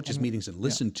in those coaches meetings and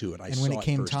listened to it. I saw it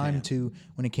firsthand.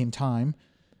 When it came time,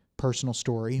 personal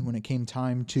story. When it came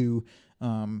time to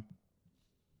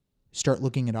start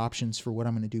looking at options for what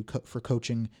I'm going to do for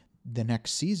coaching the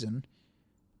next season,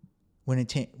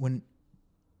 when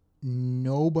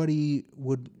nobody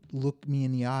would look me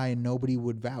in the eye and nobody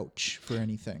would vouch for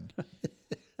anything.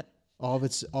 all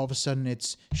of a sudden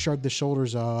it's shrug the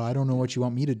shoulders. I don't know what you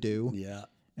want me to do. Yeah.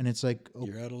 And it's like,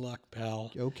 you're out of luck, pal.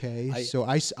 Okay. So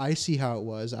I see how it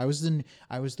was. I was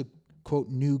the quote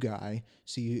new guy.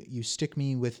 So you stick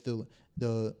me with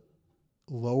the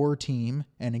lower team,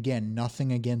 and again,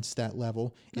 nothing against that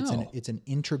level. It's an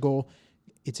integral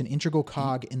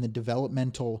cog in the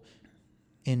developmental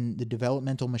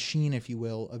machine, if you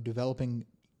will, of developing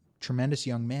tremendous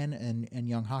young men and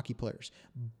young hockey players.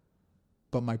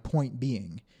 But my point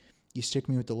being, you stick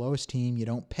me with the lowest team, you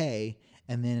don't pay,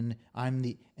 and then I'm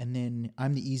the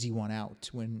easy one out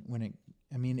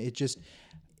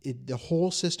the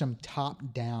whole system top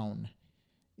down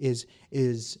is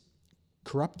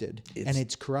corrupted, and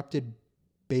it's corrupted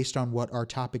based on what our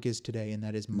topic is today, and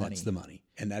that is money. That's the money,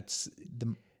 and that's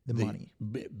the money.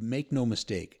 Make no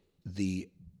mistake, the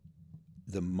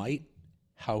might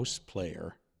house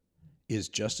player is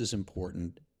just as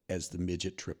important as the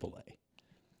midget AAA.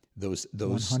 Those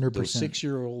 100%.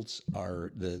 6-year-olds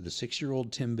are the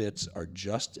 6-year-old Timbits are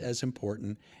just as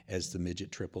important as the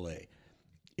midget AAA.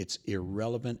 It's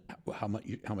irrelevant how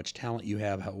much talent you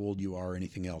have, how old you are, or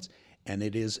anything else, and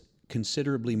it is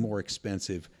considerably more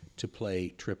expensive to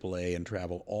play AAA and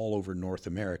travel all over North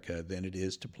America than it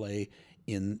is to play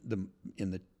in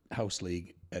the house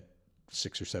league at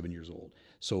 6 or 7 years old.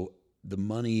 So the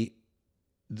money,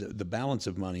 the balance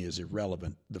of money is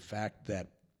irrelevant. The fact that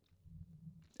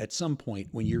at some point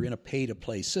when you're in a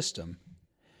pay-to-play system,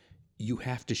 you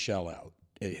have to shell out.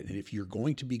 And if you're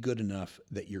going to be good enough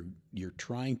that you're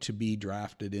trying to be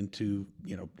drafted into,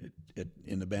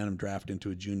 in the Bantam draft into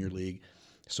a junior league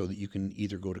so that you can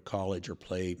either go to college or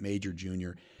play major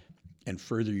junior and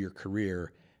further your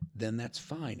career, then that's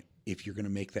fine. If you're going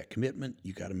to make that commitment,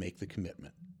 you got to make the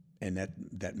commitment. And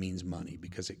that means money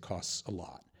because it costs a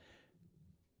lot.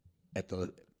 At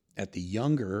the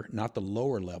younger, not the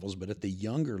lower levels, but at the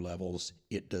younger levels,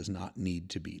 it does not need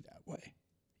to be that way.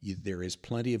 There is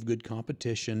plenty of good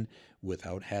competition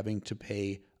without having to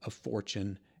pay a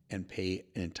fortune and pay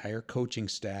an entire coaching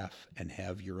staff and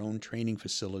have your own training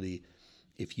facility.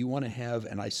 If you want to have,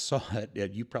 and I saw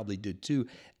it, you probably did too,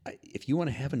 if you want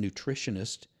to have a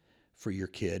nutritionist for your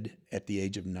kid at the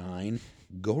age of 9,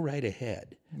 go right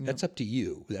ahead. Yep. That's up to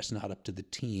you. That's not up to the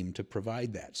team to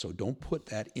provide that. So don't put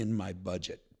that in my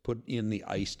budget. Put in the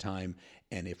ice time,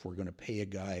 and if we're going to pay a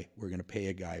guy, we're going to pay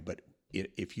a guy. But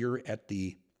if you're at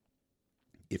the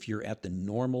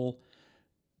normal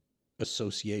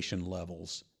association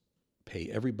levels, pay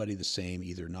everybody the same,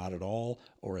 either not at all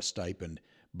or a stipend.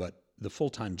 But the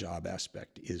full-time job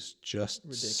aspect is just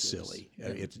ridiculous. Silly. Yeah.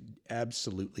 It's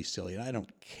absolutely silly. And I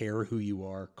don't care who you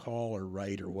are, call or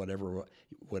write or whatever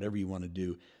you want to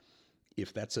do.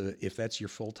 If that's your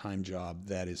full-time job,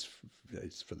 it's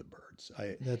for the birds.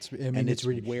 It's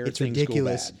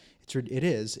ridiculous.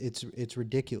 It's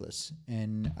ridiculous.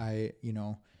 And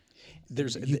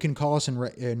you can call us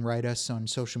and write us on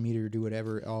social media or do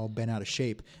whatever, all bent out of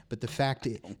shape. But this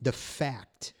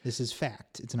is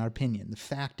fact. It's not opinion. The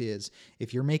fact is,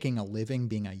 if you're making a living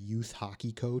being a youth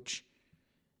hockey coach,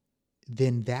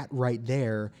 then that right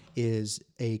there is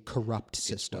a corrupt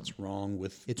system. It's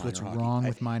what's wrong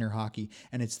with minor hockey.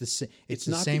 And it's the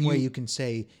same way you can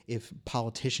say if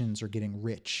politicians are getting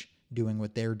rich doing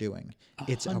what they're doing. 100%.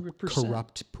 It's a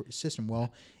corrupt system.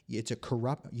 Well,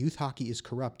 youth hockey is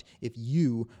corrupt if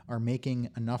you are making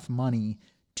enough money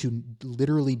to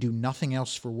literally do nothing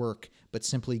else for work but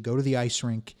simply go to the ice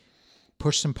rink,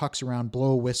 push some pucks around,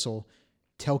 blow a whistle,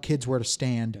 tell kids where to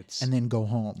stand, and then go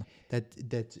home.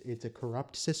 It's a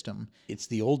corrupt system. It's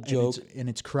the old joke, and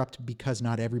it's corrupt because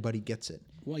not everybody gets it.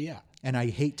 Well, yeah. And I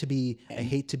hate to be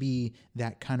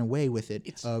that kind of way with it.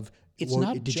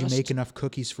 Did you make enough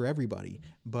cookies for everybody?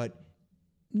 But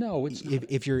no, it's not.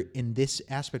 If you're in this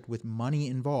aspect with money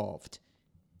involved,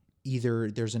 either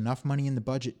there's enough money in the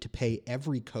budget to pay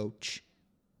every coach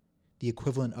the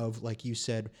equivalent of, like you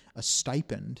said, a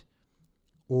stipend,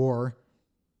 or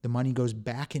the money goes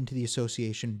back into the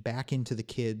association, back into the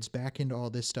kids, back into all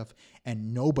this stuff,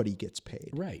 and nobody gets paid.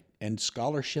 Right. And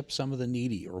scholarship some of the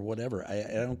needy or whatever.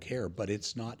 I don't care, but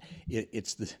it's not.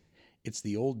 It's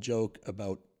the old joke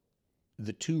about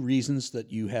the 2 reasons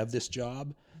that you have this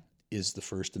job is the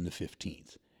 1st and the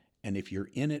 15th. And if you're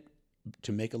in it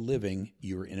to make a living,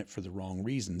 you're in it for the wrong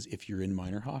reasons. If you're in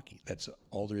minor hockey, that's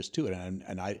all there is to it.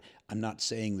 And I'm not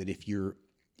saying that if you're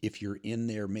in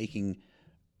there making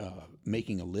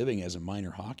a living as a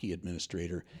minor hockey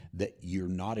administrator, that you're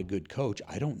not a good coach.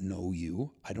 I don't know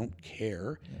you. I don't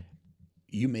care. Yeah.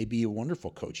 You may be a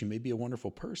wonderful coach. You may be a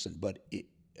wonderful person, but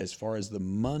as far as the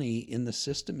money in the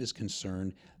system is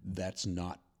concerned, that's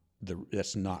not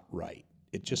right.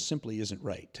 It just simply isn't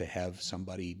right to have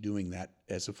somebody doing that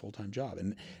as a full-time job.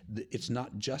 And it's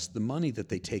not just the money that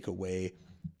they take away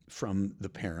from the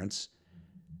parents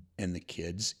and the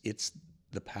kids. It's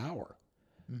the power.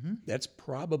 Mm-hmm. That's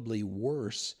probably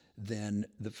worse than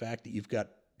the fact that you've got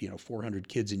 400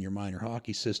 kids in your minor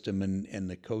hockey system, and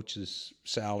the coach's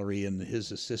salary and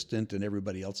his assistant and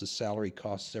everybody else's salary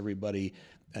costs everybody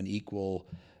an equal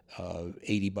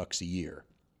 $80 a year.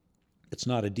 It's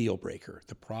not a deal breaker.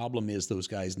 The problem is those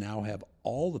guys now have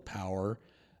all the power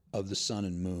of the sun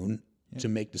and moon to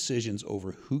make decisions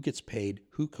over who gets paid,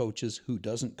 who coaches, who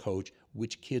doesn't coach,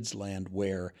 which kids land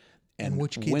where. And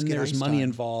when there's money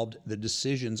involved, the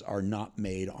decisions are not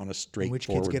made on a straightforward basis.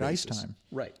 Which kids get ice time.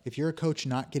 Right. If you're a coach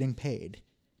not getting paid,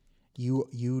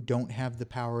 you don't have the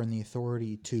power and the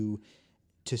authority to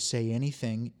say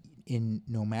anything, in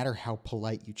no matter how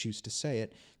polite you choose to say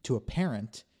it, to a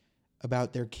parent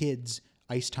about their kids'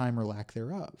 ice time or lack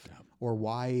thereof, or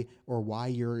why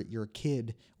your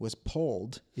kid was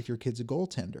pulled if your kid's a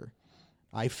goaltender.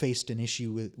 I faced an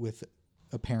issue with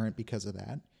a parent because of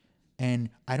that, and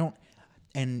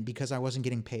because I wasn't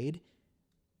getting paid,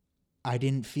 I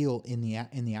didn't feel in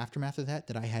the aftermath of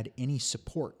that I had any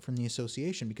support from the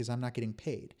association because I'm not getting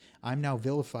paid. I'm now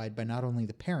vilified by not only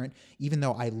the parent, even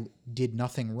though I did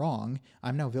nothing wrong.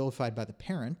 I'm now vilified by the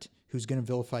parent, who's going to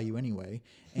vilify you anyway,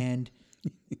 and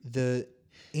the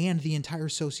entire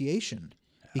association,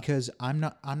 because I'm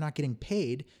not getting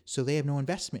paid, so they have no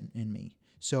investment in me.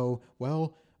 So,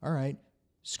 well, all right,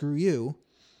 screw you.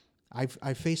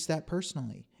 I've faced that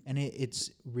personally. And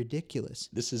it's ridiculous.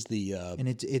 This is the and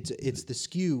it's the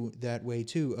skew that way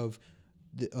too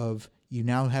of you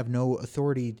now have no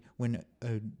authority when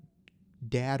a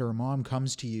dad or mom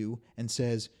comes to you and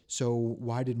says, "So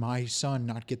why did my son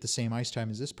not get the same ice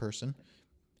time as this person?"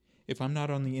 If I'm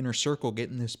not on the inner circle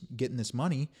getting this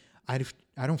money, I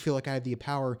don't feel like I have the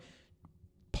power,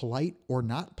 polite or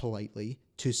not politely,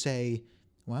 to say,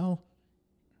 well,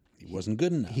 he wasn't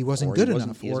good enough. He wasn't good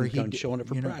enough, or he's showing it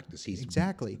for practice.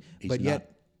 Exactly. But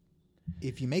yet,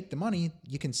 if you make the money,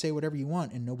 you can say whatever you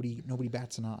want, and nobody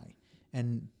bats an eye.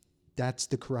 And that's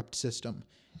the corrupt system.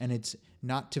 And it's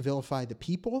not to vilify the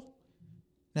people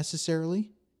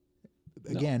necessarily.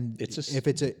 Again, it's a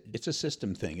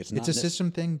system thing. It's a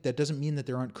system thing. That doesn't mean that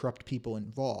there aren't corrupt people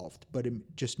involved, but it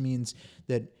just means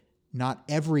that not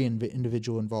every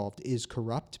individual involved is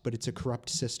corrupt, but it's a corrupt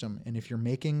system. And if you're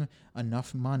making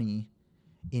enough money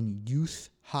in youth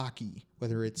hockey,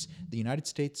 whether it's the United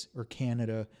States or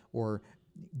Canada or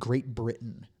Great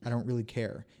Britain, I don't really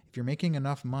care. If you're making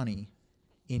enough money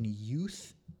in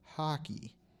youth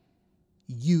hockey,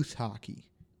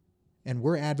 and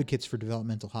we're advocates for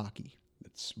developmental hockey.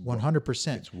 It's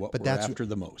 100%. It's what we're after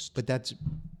the most. But that's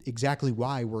exactly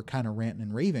why we're kind of ranting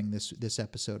and raving this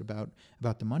episode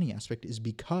about the money aspect, is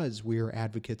because we are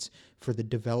advocates for the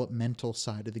developmental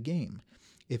side of the game.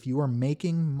 If you are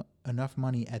making enough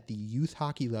money at the youth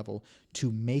hockey level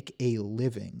to make a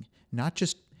living, not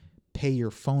just pay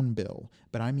your phone bill,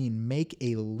 but I mean make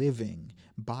a living,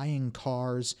 buying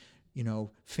cars,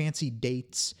 fancy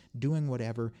dates, doing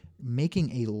whatever,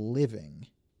 making a living,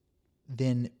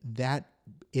 then that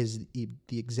is the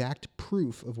exact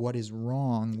proof of what is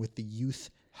wrong with the youth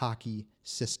hockey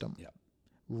system. Yep.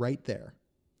 Right there.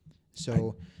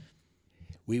 So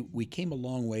we came a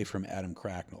long way from Adam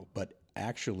Cracknell, but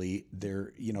actually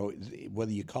there,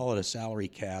 whether you call it a salary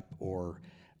cap or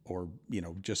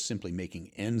just simply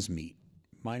making ends meet,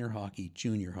 minor hockey,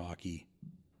 junior hockey,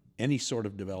 any sort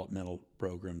of developmental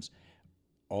programs,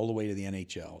 all the way to the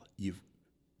NHL,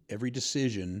 every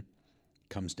decision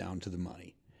comes down to the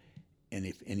money. And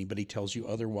if anybody tells you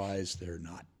otherwise,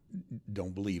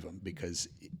 don't believe them, because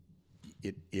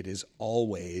it is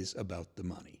always about the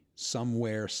money,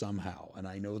 somewhere, somehow. And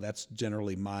I know that's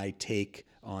generally my take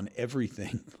on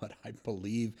everything, but I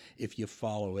believe if you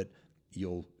follow it,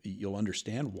 you'll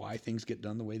understand why things get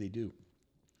done the way they do.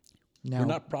 Now,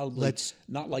 we're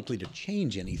not likely to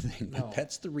change anything, but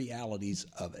that's the realities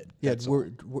of it. Yeah,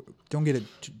 don't get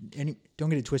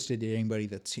it twisted to anybody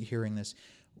that's hearing this.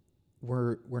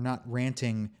 We're not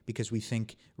ranting because we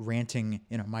think ranting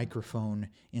in a microphone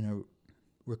in a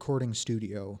recording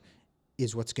studio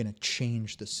is what's going to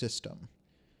change the system.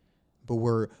 But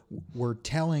we're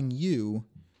telling you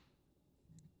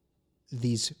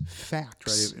these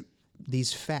facts.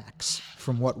 These facts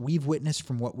from what we've witnessed,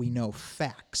 from what we know,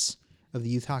 facts of the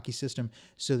youth hockey system,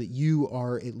 so that you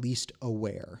are at least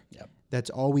aware. Yep. That's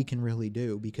all we can really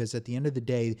do, because at the end of the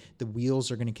day, the wheels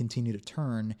are going to continue to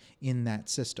turn in that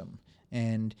system.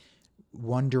 And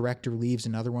one director leaves,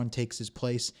 another one takes his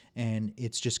place, and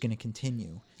it's just going to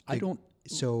continue.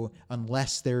 So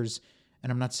unless there's,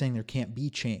 and I'm not saying there can't be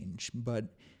change, but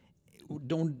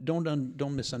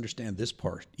don't misunderstand this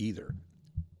part either.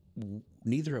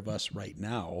 Neither of us right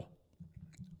now,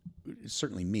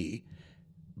 certainly me,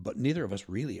 but neither of us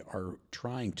really are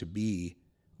trying to be,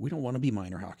 we don't want to be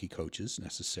minor hockey coaches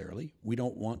necessarily. We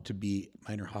don't want to be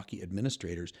minor hockey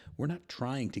administrators. We're not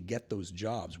trying to get those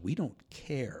jobs. We don't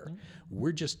care. Mm-hmm.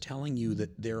 We're just telling you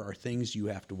that there are things you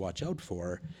have to watch out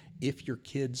for. If your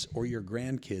kids or your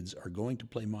grandkids are going to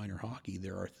play minor hockey,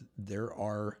 there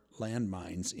are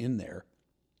landmines in there.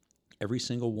 Every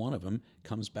single one of them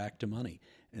comes back to money.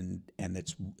 And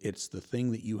it's the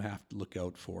thing that you have to look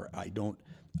out for.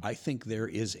 I think there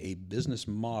is a business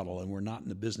model, and we're not in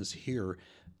the business here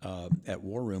at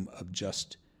War Room of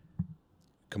just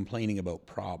complaining about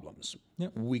problems.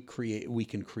 Yep. We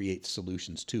can create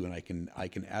solutions too, and I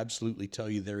can absolutely tell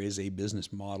you there is a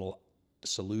business model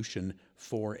solution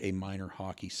for a minor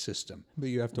hockey system. But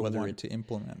you have to Whether want to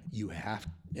implement. You have,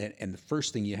 and the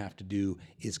first thing you have to do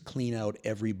is clean out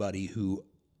everybody who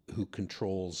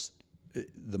controls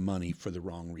the money for the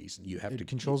wrong reason. You have to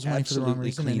Controls money for the wrong absolutely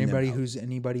reason, clean and them out.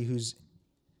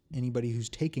 anybody who's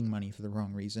taking money for the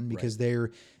wrong reason, because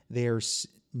they're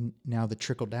now the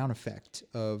trickle down effect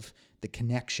of the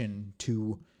connection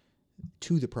to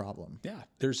the problem. Yeah,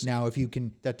 there's Now, if you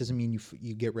can, that doesn't mean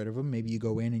you get rid of them. Maybe you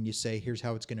go in and you say, here's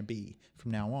how it's going to be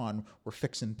from now on. We're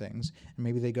fixing things. And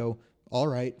maybe they go, all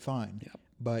right, fine. Yep.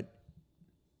 But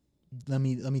let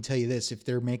me tell you this. If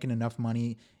they're making enough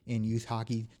money in youth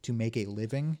hockey to make a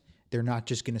living, they're not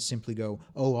just going to simply go,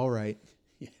 oh, all right.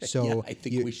 So yeah, I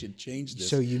think we should change this.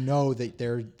 So you know that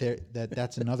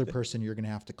that's another person you're going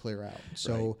to have to clear out.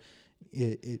 So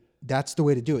that's the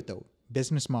way to do it, though.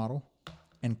 Business model,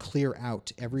 and clear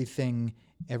out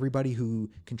everybody who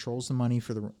controls the money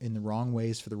in the wrong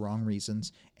ways for the wrong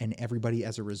reasons, and everybody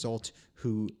as a result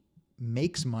who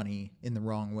makes money in the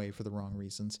wrong way for the wrong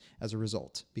reasons as a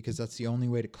result, because that's the only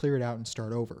way to clear it out and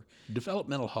start over.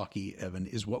 Developmental hockey, Evan,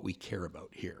 is what we care about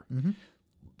here. Mm-hmm.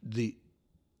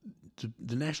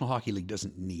 The National Hockey League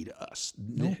doesn't need us.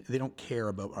 No. They don't care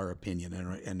about our opinion,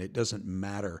 and it doesn't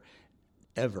matter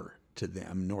ever to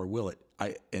them, nor will it.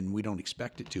 And we don't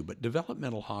expect it to. But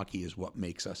developmental hockey is what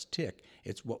makes us tick.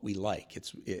 It's what we like.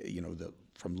 It's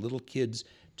from little kids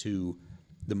to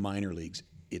the minor leagues.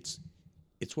 It's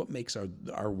what makes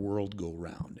our world go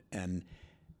round. And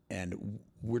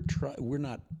we're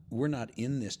not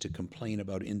in this to complain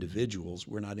about individuals.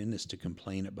 We're not in this to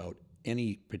complain about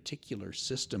any particular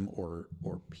system or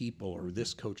people or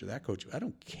this coach or that coach. I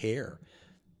don't care.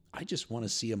 I just want to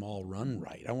see them all run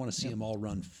right. I want to see them all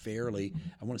run fairly.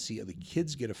 I want to see the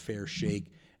kids get a fair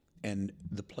shake, and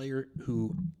the player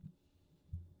who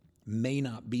may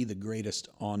not be the greatest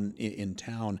in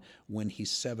town when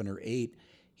he's 7 or 8,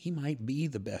 he might be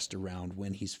the best around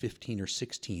when he's 15 or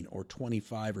 16 or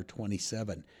 25 or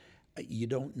 27. You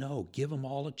don't know. Give them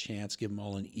all a chance. Give them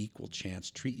all an equal chance.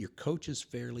 Treat your coaches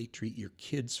fairly. Treat your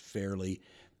kids fairly,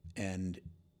 and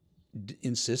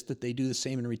insist that they do the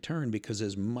same in return, because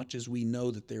as much as we know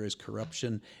that there is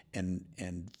corruption and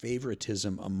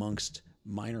favoritism amongst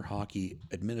minor hockey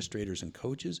administrators and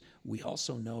coaches, we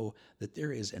also know that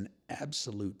there is an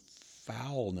absolute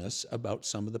foulness about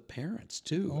some of the parents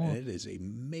too, and it is a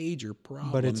major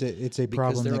problem. But it's a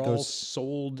problem because that they're all goes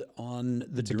sold on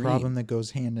the it's dream. a problem that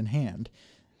goes hand in hand.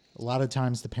 A lot of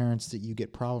times the parents that you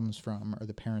get problems from are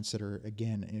the parents that are,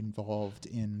 again, involved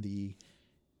in the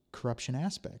corruption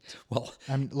aspect. Well,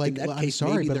 I'm case,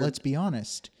 sorry, but let's be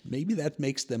honest. Maybe that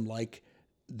makes them like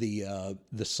the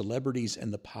celebrities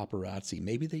and the paparazzi.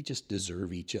 Maybe they just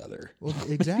deserve each other. Well,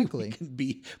 exactly.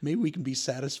 Maybe we can be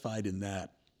satisfied in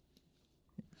that.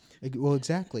 Well,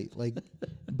 exactly. Like,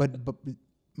 but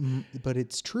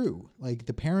it's true. Like,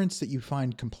 the parents that you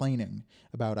find complaining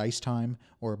about ice time,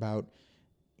 or about,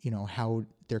 how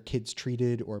their kids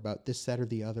treated, or about this, that, or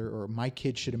the other, or my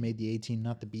kid should have made the A team,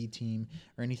 not the B team,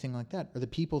 or anything like that, are the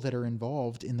people that are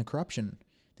involved in the corruption.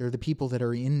 They're the people that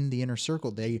are in the inner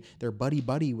circle. They're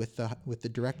buddy with the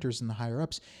directors and the higher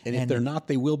ups. And if they're not,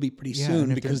 they will be pretty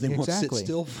soon, because they won't sit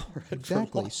still for it.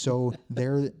 Exactly. So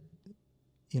they're,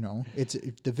 it's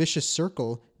the vicious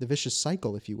circle, the vicious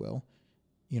cycle, if you will.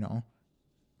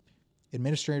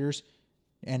 Administrators.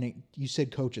 And you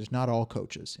said coaches, not all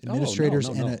coaches. Administrators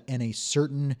no. And a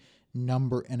certain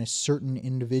number, and a certain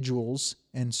individuals,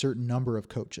 and certain number of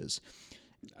coaches,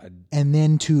 and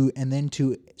then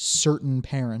to certain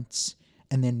parents,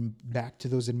 and then back to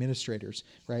those administrators,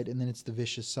 right? And then it's the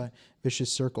vicious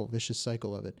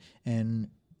cycle of it, and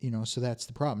so that's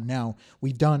the problem. Now,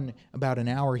 we've done about an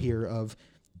hour here of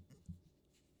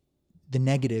the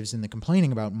negatives and the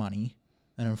complaining about money,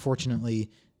 and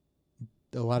unfortunately,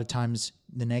 a lot of times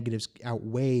the negatives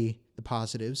outweigh the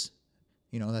positives.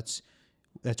 That's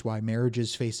why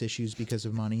marriages face issues because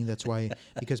of money.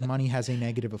 Because money has a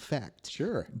negative effect.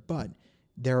 Sure. But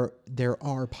there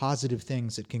are positive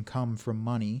things that can come from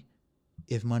money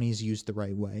if money is used the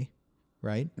right way,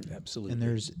 right? Absolutely. And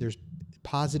there's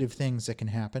positive things that can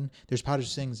happen. There's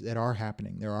positive things that are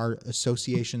happening. There are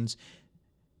associations,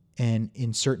 and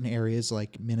in certain areas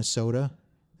like Minnesota.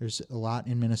 There's a lot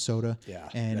in Minnesota,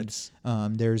 and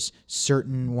there's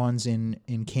certain ones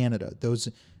in Canada.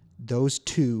 Those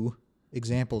two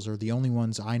examples are the only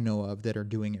ones I know of that are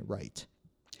doing it right.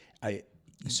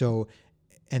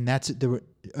 And that's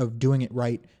of doing it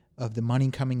right, of the money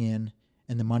coming in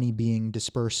and the money being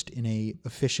dispersed in a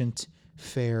efficient,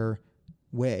 fair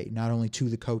way, not only to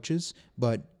the coaches,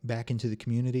 but back into the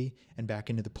community and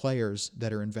back into the players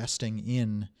that are investing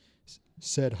in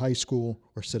said high school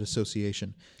or said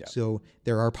association. Yeah. So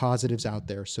there are positives out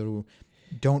there. So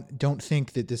don't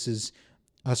think that this is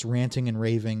us ranting and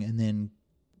raving and then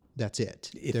that's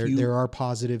it. There are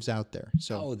positives out there.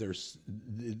 So there's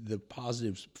the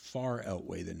positives far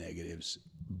outweigh the negatives,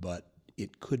 but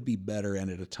it could be better. And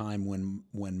at a time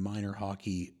when minor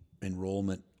hockey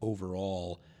enrollment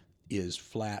overall is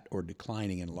flat or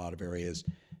declining in a lot of areas,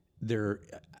 there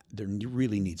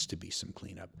really needs to be some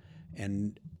cleanup.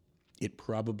 And it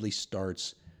probably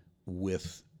starts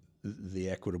with the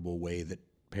equitable way that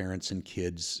parents and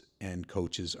kids and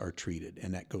coaches are treated,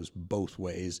 and that goes both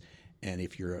ways. And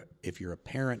if you're a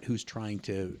parent who's trying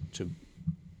to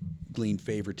glean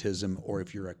favoritism, or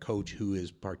if you're a coach who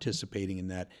is participating in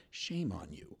that, shame on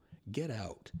you. Get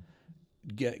out.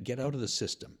 Get out of the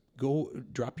system. Go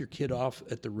drop your kid off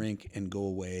at the rink and go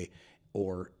away,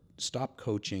 or stop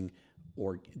coaching,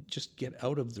 or just get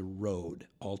out of the road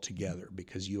altogether,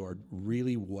 because you are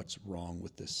really what's wrong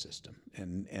with this system.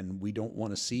 And we don't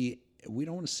want to see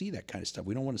that kind of stuff.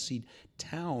 We don't want to see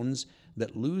towns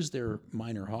that lose their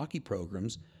minor hockey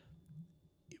programs.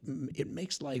 It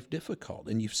makes life difficult.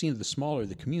 And you've seen the smaller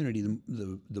the community,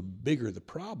 the bigger the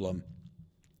problem.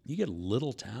 You get a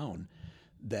little town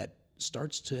that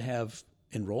starts to have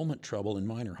enrollment trouble in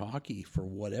minor hockey for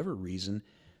whatever reason,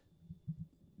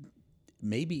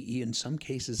 maybe in some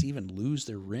cases even lose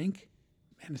their rink.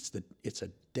 Man, it's a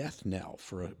death knell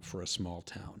for a small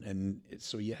town. And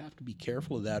so you have to be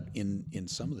careful of that in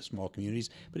some of the small communities.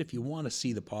 But if you want to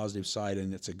see the positive side,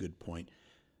 and it's a good point,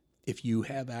 if you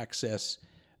have access,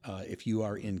 if you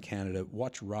are in Canada,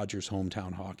 watch Rogers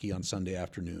Hometown Hockey on Sunday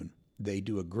afternoon. They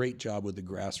do a great job with the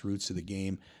grassroots of the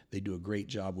game. They do a great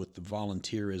job with the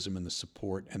volunteerism and the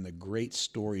support and the great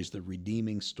stories, the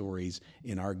redeeming stories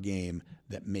in our game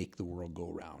that make the world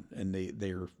go round. And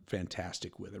they're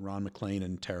fantastic with it. Ron McLean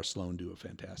and Tara Sloan do a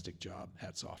fantastic job.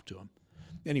 Hats off to them.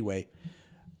 Anyway,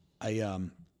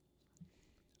 I've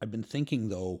been thinking,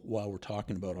 though, while we're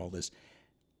talking about all this,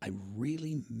 I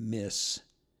really miss,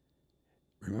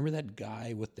 remember that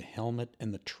guy with the helmet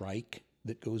and the trike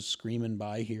that goes screaming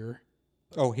by here?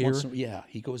 Oh, here? Yeah,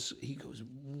 he goes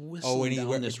whistling Oh, and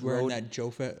down this wearing road. that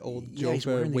He's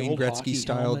wearing the Wayne old Gretzky hockey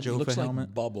style helmet. He Jofa looks helmet.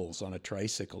 like Bubbles on a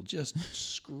tricycle, just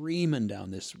screaming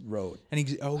down this road.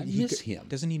 And I miss him.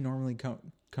 Doesn't he normally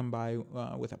come by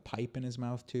with a pipe in his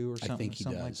mouth too, or something? I think he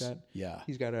something does. like that. Yeah,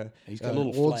 He's got a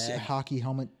little old flag. hockey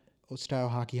helmet, old style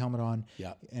hockey helmet on.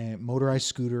 Yeah, and motorized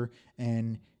scooter,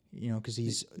 and because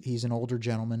he's an older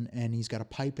gentleman, and he's got a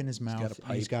pipe in his mouth.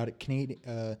 And he's got a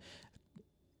Canadian.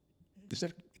 Is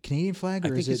that Canadian flag,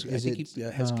 or I think he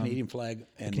has Canadian flag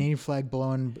and Canadian flag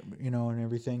blowing, and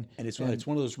everything. And it's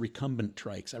one of those recumbent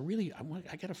trikes.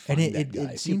 I gotta find and that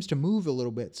guy. It seems to move a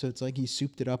little bit, so it's like he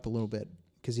souped it up a little bit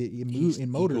because he moves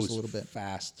in motors a little bit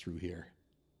fast through here.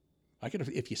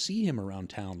 If you see him around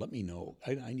town, let me know.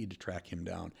 I need to track him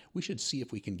down. We should see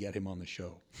if we can get him on the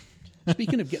show.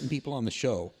 Speaking of getting people on the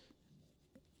show,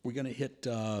 we're gonna hit.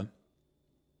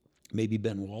 Maybe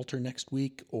Ben Walter next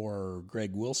week, or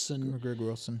Greg Wilson.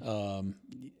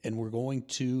 And we're going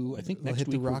to, I think next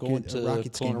week we're going to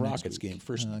Kelowna Rockets game.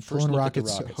 First Kelowna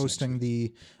Rockets Rockets hosting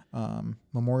the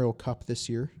Memorial Cup this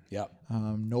year. Yeah.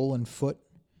 Nolan Foote,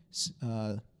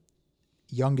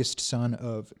 youngest son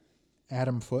of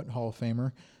Adam Foote, Hall of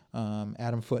Famer.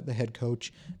 Adam Foote, the head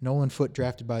coach. Nolan Foote,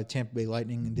 drafted by the Tampa Bay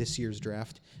Lightning in this year's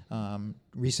draft.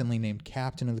 Recently named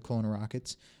captain of the Kelowna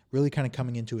Rockets. Really kind of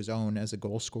coming into his own as a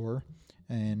goal scorer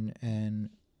and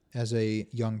as a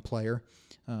young player.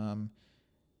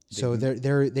 So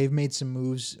they've made some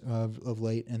moves of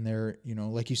late, and they're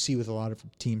like you see with a lot of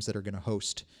teams that are going to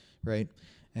host, right?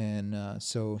 And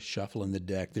so shuffling the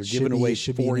deck. They're giving away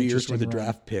 4 years worth of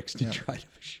draft picks to try to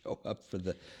show up for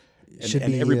the.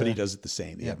 And everybody does it the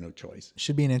same. They have no choice.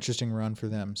 Should be an interesting run for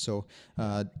them. So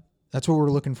that's what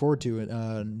we're looking forward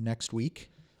to next week.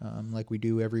 Like we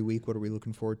do every week. What are we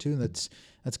looking forward to? That's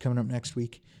coming up next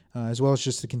week, as well as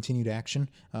just the continued action.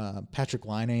 Patrick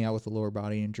Laine out with a lower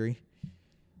body injury.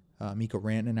 Mikko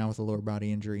Rantanen out with a lower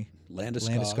body injury.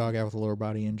 Landeskog out with a lower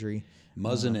body injury.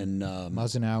 Muzzin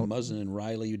out. Muzzin and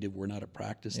Riley were not at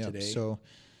practice today. So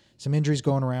some injuries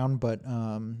going around, but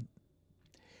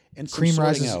and cream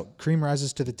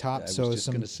rises to the top. I was just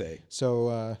going to say.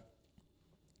 So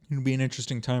it'll be an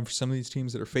interesting time for some of these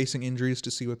teams that are facing injuries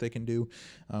to see what they can do,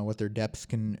 what their depth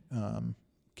can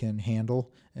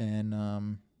handle,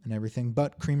 and everything.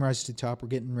 But cream rises to the top. We're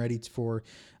getting ready for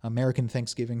American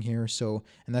Thanksgiving here, and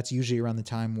that's usually around the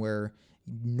time where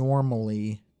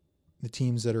normally the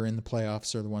teams that are in the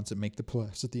playoffs are the ones that make the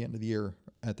playoffs at the end of the year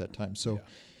at that time. So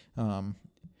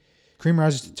Cream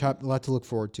rises to the top. A lot to look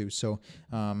forward to. So,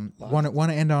 want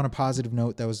to end on a positive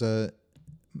note. That was a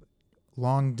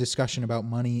long discussion about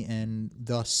money and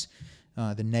thus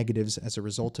the negatives as a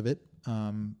result of it.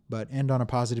 But end on a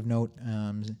positive note.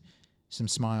 Some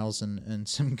smiles and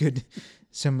some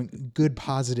good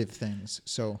positive things.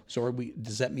 So are we?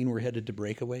 Does that mean we're headed to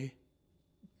breakaway?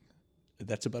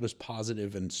 That's about as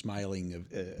positive and smiling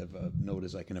of a note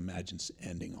as I can imagine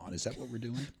ending on. Is that what we're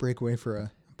doing? breakaway for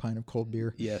a pint of cold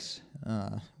beer. Yes.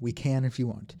 We can if you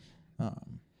want.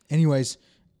 Anyways,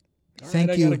 All thank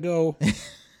right, you. I gotta go.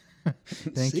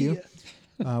 Thank See you.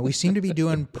 ya. We seem to be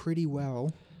doing pretty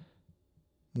well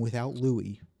without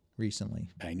Louis recently.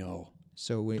 I know.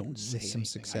 So we Don't say with some anything.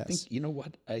 success. I think, you know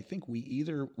what? I think we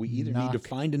either need to Knock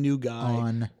find a new guy.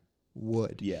 on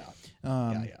wood. Yeah.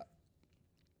 Um, yeah.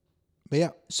 But yeah,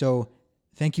 so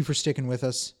thank you for sticking with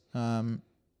us.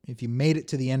 If you made it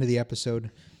to the end of the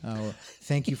episode,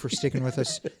 thank you for sticking with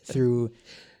us through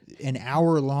an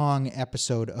hour-long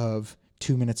episode of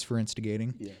 2 Minutes for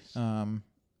Instigating. Yes.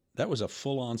 That was a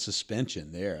full-on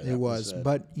suspension there. It was,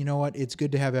 but you know what? It's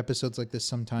good to have episodes like this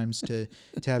sometimes to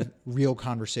have real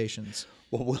conversations.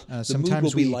 Well, the mood sometimes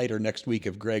will be we- lighter next week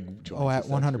if Greg joins Oh, us. at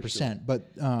that's for 100%.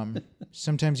 But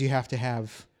sometimes you have to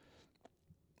have.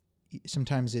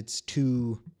 Sometimes it's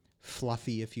too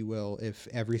fluffy, if you will, if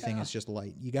everything is just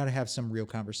light. You got to have some real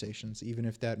conversations, even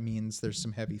if that means there's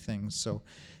some heavy things. So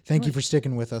thank you for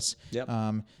sticking with us. Yep.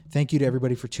 Thank you to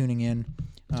everybody for tuning in.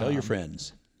 sure. Tell your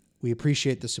friends. We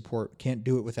appreciate the support. Can't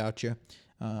do it without you.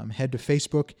 Head to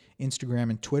Facebook, Instagram,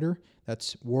 and Twitter.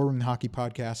 That's War Room the Hockey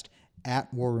Podcast,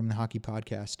 at War Room the Hockey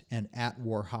Podcast, and at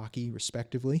War Hockey,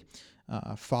 respectively.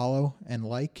 Follow and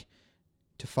like.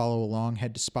 To follow along,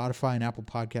 head to Spotify and Apple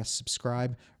Podcasts,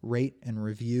 subscribe, rate, and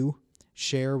review.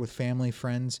 Share with family,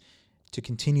 friends to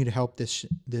continue to help this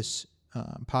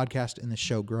podcast and the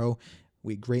show grow.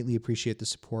 We greatly appreciate the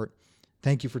support.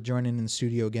 Thank you for joining in the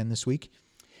studio again this week.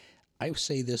 I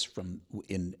say this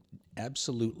in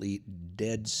absolutely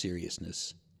dead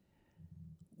seriousness.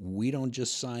 We don't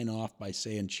just sign off by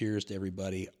saying cheers to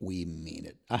everybody. We mean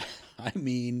it. I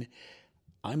mean,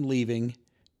 I'm leaving.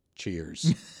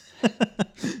 Cheers.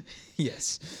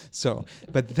 Yes. So,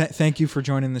 but thank you for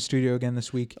joining the studio again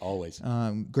this week. Always.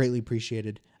 Greatly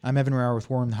appreciated. I'm Evan Rauer with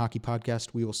War Room the Hockey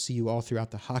Podcast. We will see you all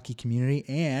throughout the hockey community,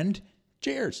 and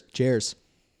Cheers. cheers.